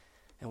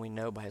 And we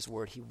know by his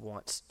word he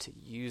wants to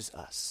use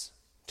us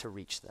to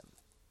reach them.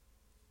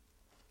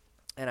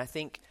 And I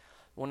think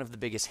one of the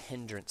biggest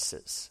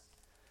hindrances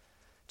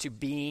to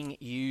being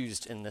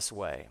used in this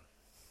way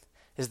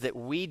is that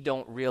we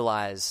don't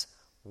realize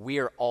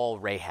we're all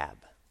Rahab.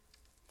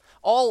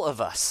 All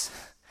of us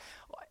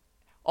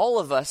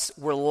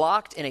were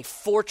locked in a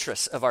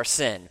fortress of our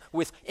sin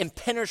with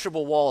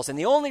impenetrable walls. And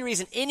the only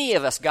reason any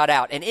of us got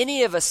out and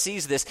any of us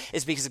sees this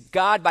is because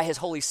God, by his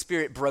Holy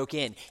Spirit, broke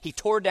in. He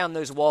tore down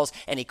those walls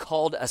and he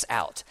called us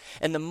out.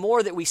 And the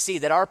more that we see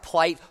that our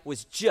plight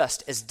was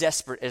just as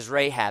desperate as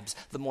Rahab's,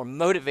 the more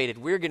motivated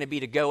we're going to be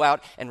to go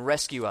out and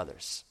rescue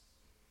others.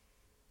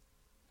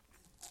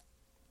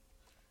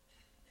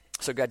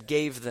 So God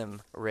gave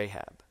them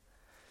Rahab.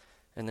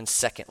 And then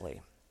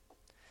secondly,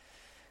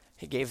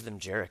 he gave them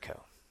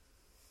Jericho.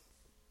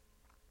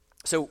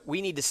 So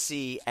we need to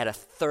see at a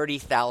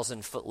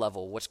 30,000 foot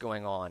level what's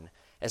going on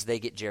as they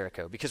get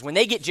Jericho. Because when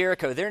they get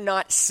Jericho, they're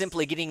not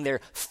simply getting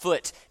their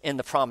foot in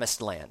the promised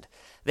land.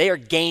 They are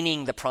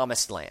gaining the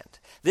promised land.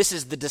 This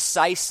is the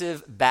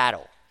decisive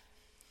battle.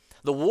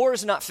 The war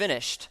is not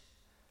finished,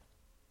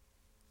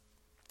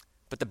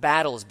 but the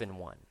battle has been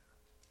won.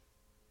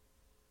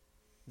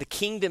 The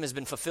kingdom has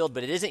been fulfilled,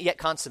 but it isn't yet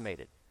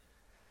consummated.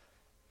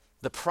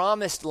 The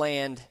promised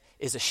land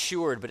is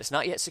assured, but it's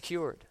not yet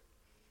secured.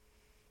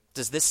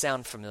 Does this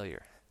sound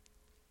familiar?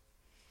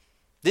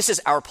 This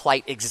is our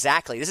plight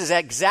exactly. This is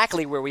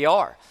exactly where we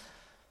are.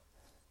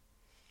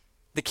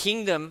 The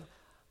kingdom,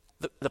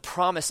 the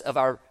promise of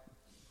our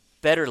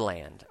better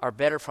land, our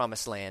better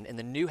promised land in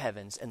the new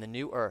heavens and the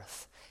new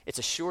earth. It's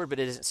assured, but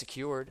it isn't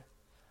secured.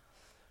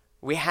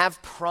 We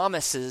have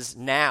promises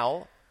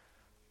now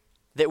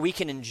that we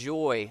can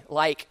enjoy,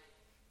 like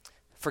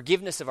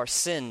forgiveness of our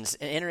sins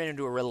and enter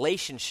into a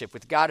relationship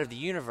with God of the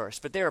universe.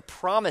 But there are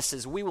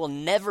promises we will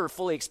never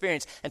fully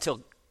experience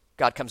until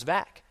God comes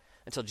back,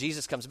 until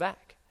Jesus comes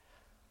back.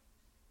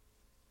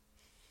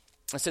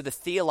 And so the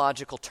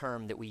theological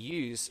term that we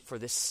use for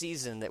this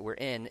season that we're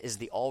in is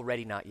the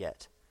already not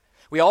yet.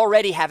 We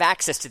already have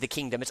access to the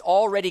kingdom. It's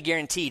already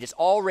guaranteed. It's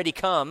already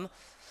come,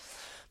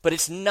 but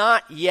it's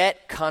not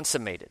yet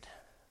consummated.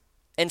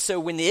 And so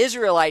when the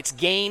Israelites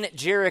gain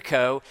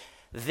Jericho,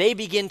 they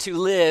begin to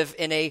live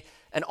in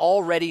an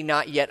already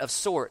not yet of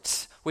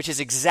sorts, which is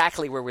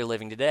exactly where we're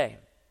living today.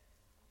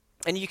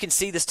 And you can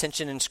see this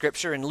tension in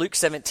Scripture. In Luke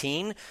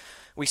 17,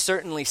 we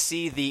certainly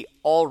see the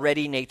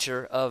already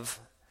nature of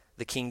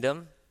the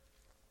kingdom.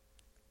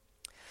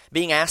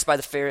 Being asked by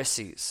the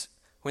Pharisees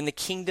when the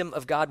kingdom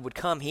of God would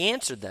come, he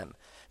answered them,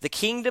 "The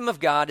kingdom of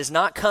God is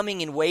not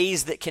coming in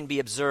ways that can be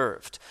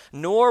observed,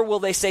 nor will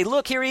they say,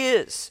 'Look, here he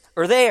is,'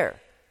 or 'there.'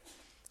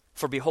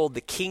 For behold,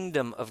 the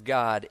kingdom of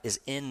God is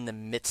in the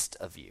midst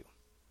of you."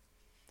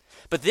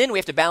 But then we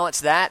have to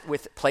balance that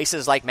with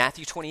places like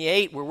Matthew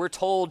 28, where we're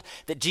told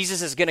that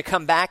Jesus is going to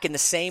come back in the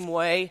same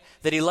way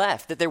that he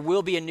left, that there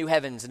will be a new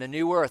heavens and a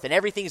new earth, and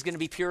everything's going to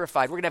be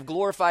purified. We're going to have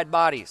glorified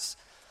bodies.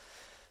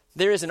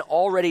 There is an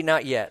already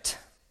not yet.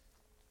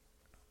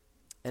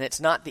 And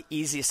it's not the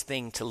easiest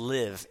thing to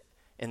live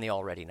in the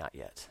already not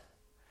yet.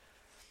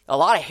 A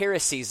lot of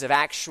heresies have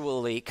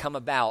actually come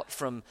about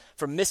from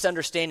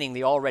misunderstanding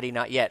the already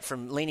not yet,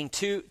 from leaning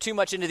too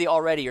much into the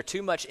already or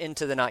too much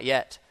into the not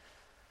yet.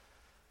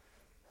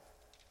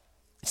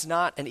 It's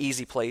not an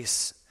easy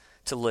place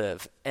to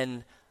live.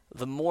 And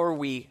the more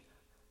we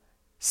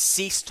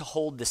cease to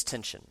hold this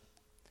tension,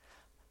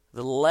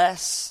 the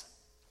less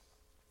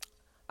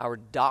our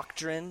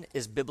doctrine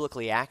is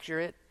biblically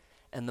accurate,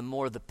 and the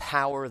more the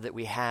power that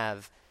we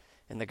have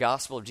in the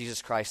gospel of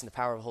Jesus Christ and the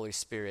power of the Holy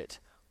Spirit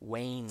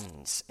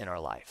wanes in our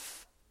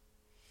life.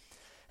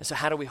 And so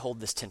how do we hold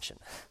this tension?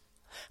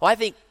 Well, I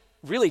think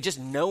really just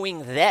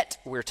knowing that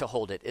we're to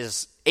hold it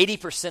is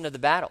 80% of the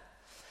battle.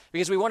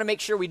 Because we want to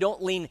make sure we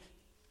don't lean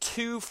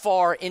too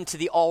far into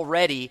the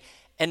already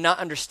and not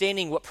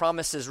understanding what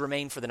promises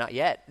remain for the not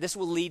yet. This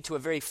will lead to a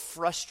very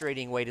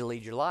frustrating way to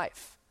lead your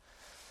life.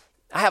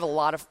 I have a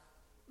lot of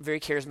very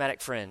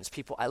charismatic friends,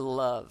 people I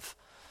love.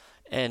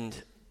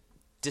 And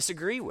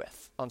disagree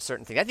with on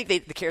certain things. I think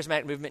the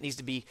charismatic movement needs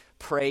to be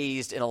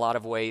praised in a lot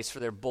of ways for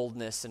their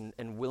boldness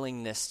and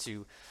willingness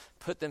to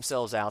put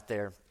themselves out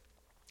there.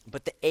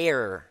 But the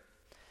error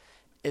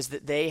is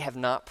that they have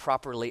not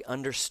properly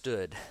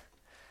understood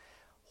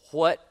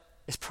what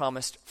is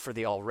promised for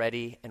the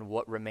already and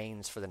what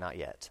remains for the not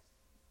yet.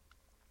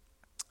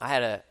 I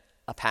had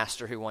a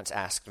pastor who once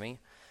asked me,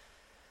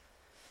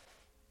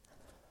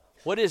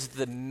 "What is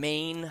the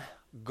main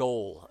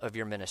goal of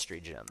your ministry,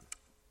 Jim?"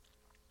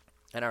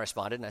 And I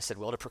responded and I said,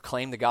 "Well, to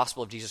proclaim the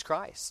gospel of Jesus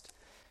Christ."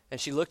 And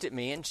she looked at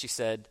me and she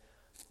said,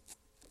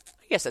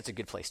 "I guess that's a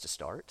good place to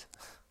start."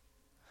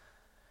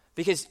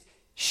 Because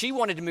she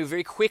wanted to move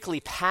very quickly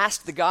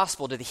past the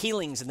gospel to the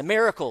healings and the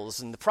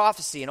miracles and the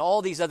prophecy and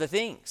all these other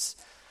things.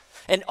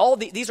 And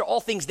these are all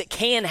things that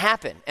can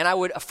happen. And I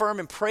would affirm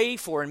and pray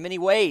for in many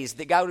ways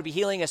that God would be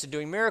healing us and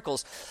doing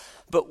miracles.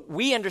 But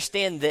we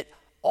understand that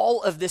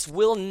all of this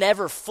will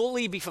never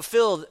fully be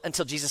fulfilled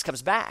until Jesus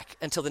comes back,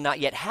 until the not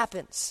yet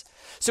happens.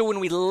 So when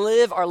we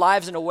live our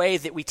lives in a way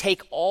that we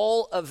take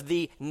all of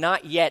the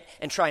not yet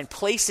and try and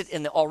place it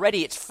in the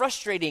already, it's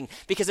frustrating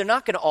because they're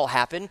not going to all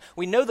happen.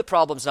 We know the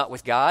problem's not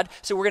with God,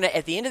 so we're going to,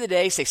 at the end of the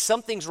day, say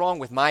something's wrong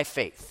with my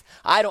faith.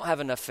 I don't have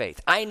enough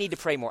faith. I need to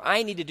pray more.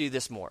 I need to do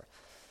this more.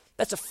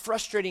 That's a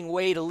frustrating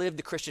way to live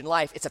the Christian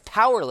life. It's a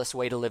powerless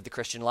way to live the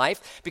Christian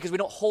life because we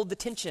don't hold the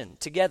tension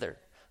together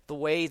the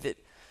way that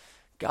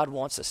God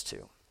wants us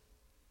to.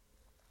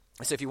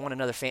 So if you want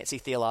another fancy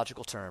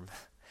theological term,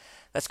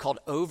 that's called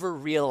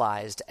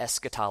over-realized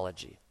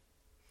eschatology.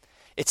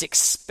 It's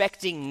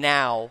expecting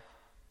now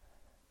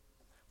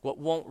what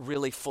won't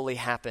really fully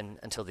happen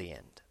until the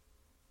end.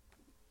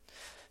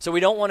 So we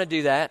don't want to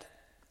do that,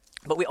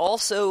 but we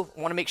also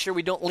want to make sure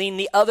we don't lean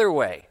the other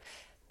way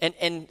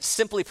and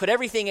simply put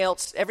everything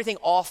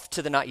off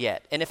to the not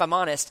yet. And if I'm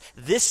honest,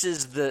 this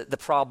is the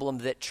problem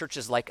that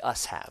churches like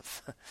us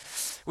have.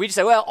 We just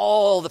say, well,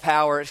 all the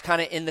power is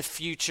kind of in the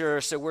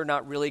future, so we're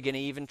not really going to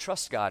even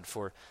trust God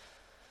for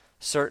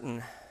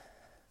certain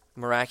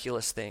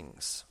miraculous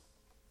things.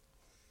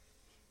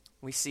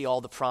 We see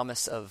all the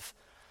promise and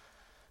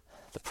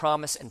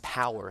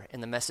power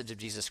in the message of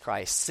Jesus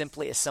Christ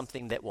simply as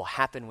something that will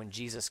happen when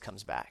Jesus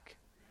comes back.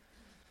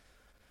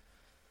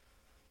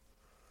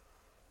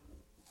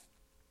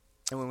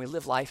 And when we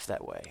live life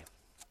that way,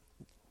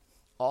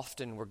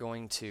 often we're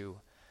going to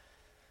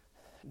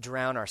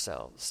drown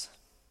ourselves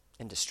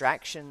in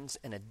distractions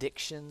and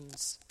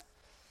addictions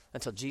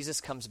until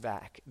Jesus comes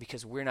back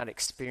because we're not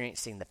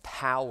experiencing the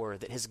power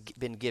that has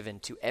been given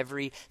to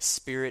every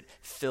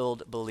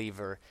Spirit-filled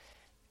believer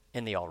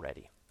in the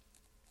already.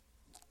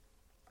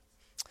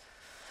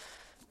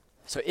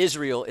 So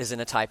Israel is in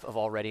a type of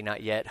already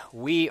not yet.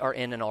 We are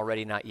in an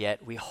already not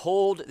yet. We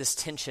hold this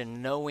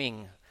tension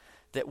knowing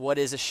that what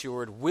is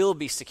assured will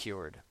be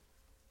secured.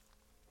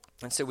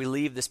 And so we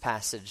leave this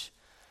passage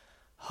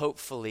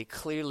hopefully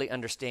clearly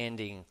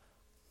understanding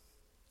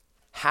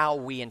how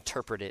we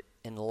interpret it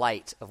in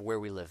light of where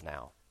we live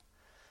now.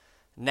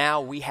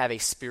 Now we have a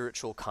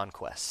spiritual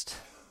conquest.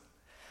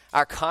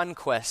 Our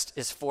conquest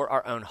is for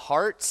our own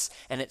hearts,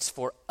 and it's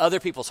for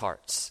other people's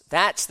hearts.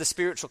 That's the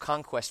spiritual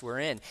conquest we're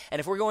in. And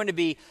if we're going to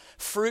be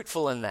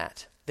fruitful in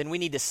that, then we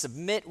need to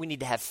submit, we need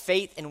to have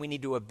faith, and we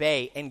need to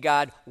obey. And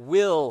God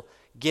will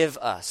give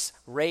us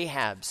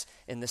Rahabs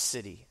in the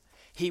city.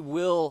 He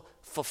will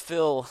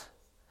fulfill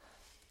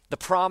the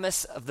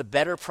promise of the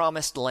better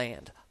promised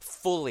land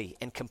fully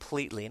and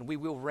completely, and we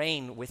will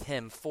reign with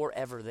him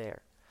forever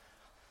there.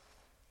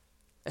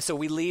 And so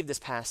we leave this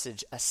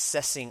passage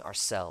assessing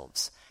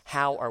ourselves.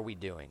 How are we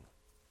doing?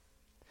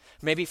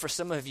 Maybe for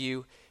some of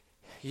you,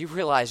 you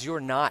realize you're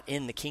not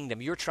in the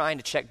kingdom. You're trying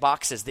to check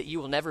boxes that you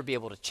will never be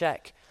able to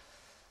check.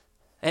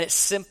 And it's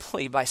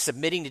simply by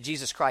submitting to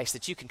Jesus Christ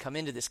that you can come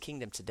into this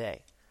kingdom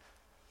today.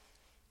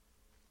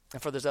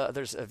 And for those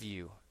others of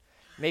you,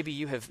 maybe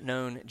you have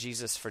known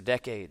Jesus for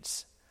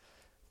decades,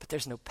 but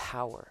there's no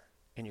power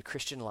in your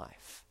Christian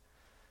life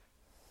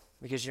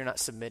because you're not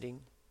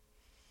submitting.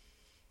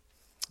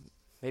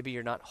 Maybe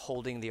you're not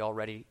holding the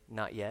already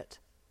not yet.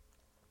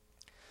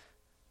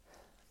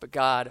 But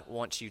God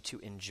wants you to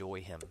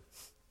enjoy him.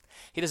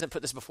 He doesn't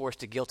put this before us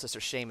to guilt us or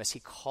shame us.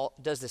 He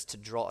does this to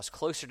draw us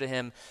closer to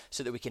him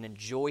so that we can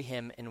enjoy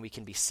him and we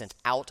can be sent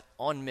out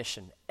on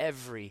mission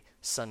every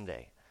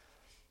Sunday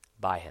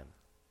by him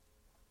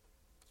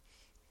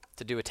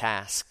to do a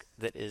task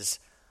that is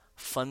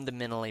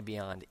fundamentally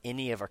beyond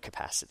any of our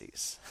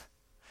capacities.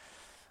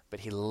 But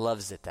he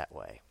loves it that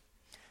way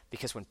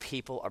because when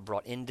people are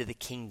brought into the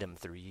kingdom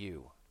through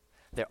you,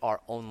 there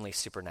are only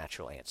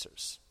supernatural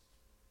answers.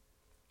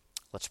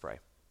 Let's pray.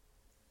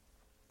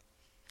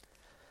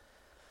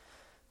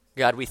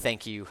 God, we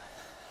thank you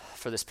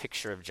for this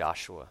picture of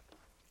Joshua,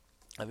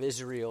 of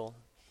Israel,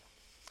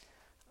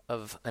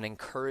 of an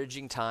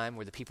encouraging time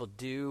where the people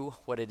do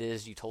what it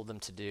is you told them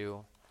to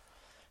do.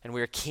 And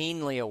we are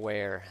keenly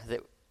aware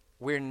that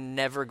we're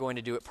never going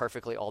to do it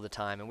perfectly all the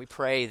time. And we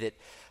pray that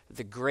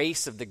the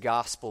grace of the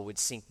gospel would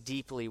sink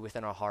deeply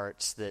within our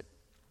hearts, that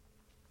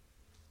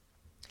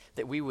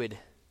we would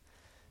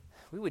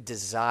we would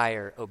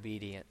desire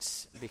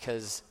obedience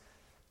because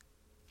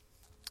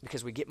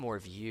we get more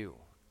of you,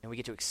 and we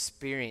get to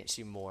experience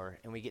you more,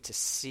 and we get to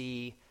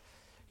see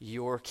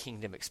your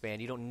kingdom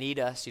expand. You don't need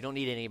us. You don't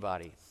need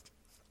anybody.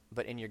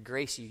 But in your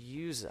grace, you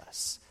use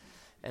us.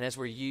 And as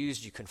we're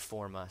used, you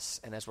conform us.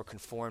 And as we're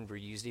conformed, we're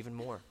used even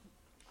more.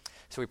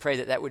 So we pray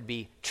that that would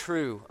be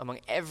true among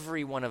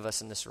every one of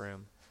us in this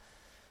room.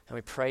 And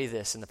we pray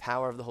this in the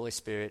power of the Holy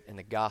Spirit and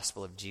the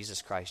gospel of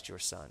Jesus Christ, your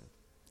Son.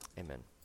 Amen.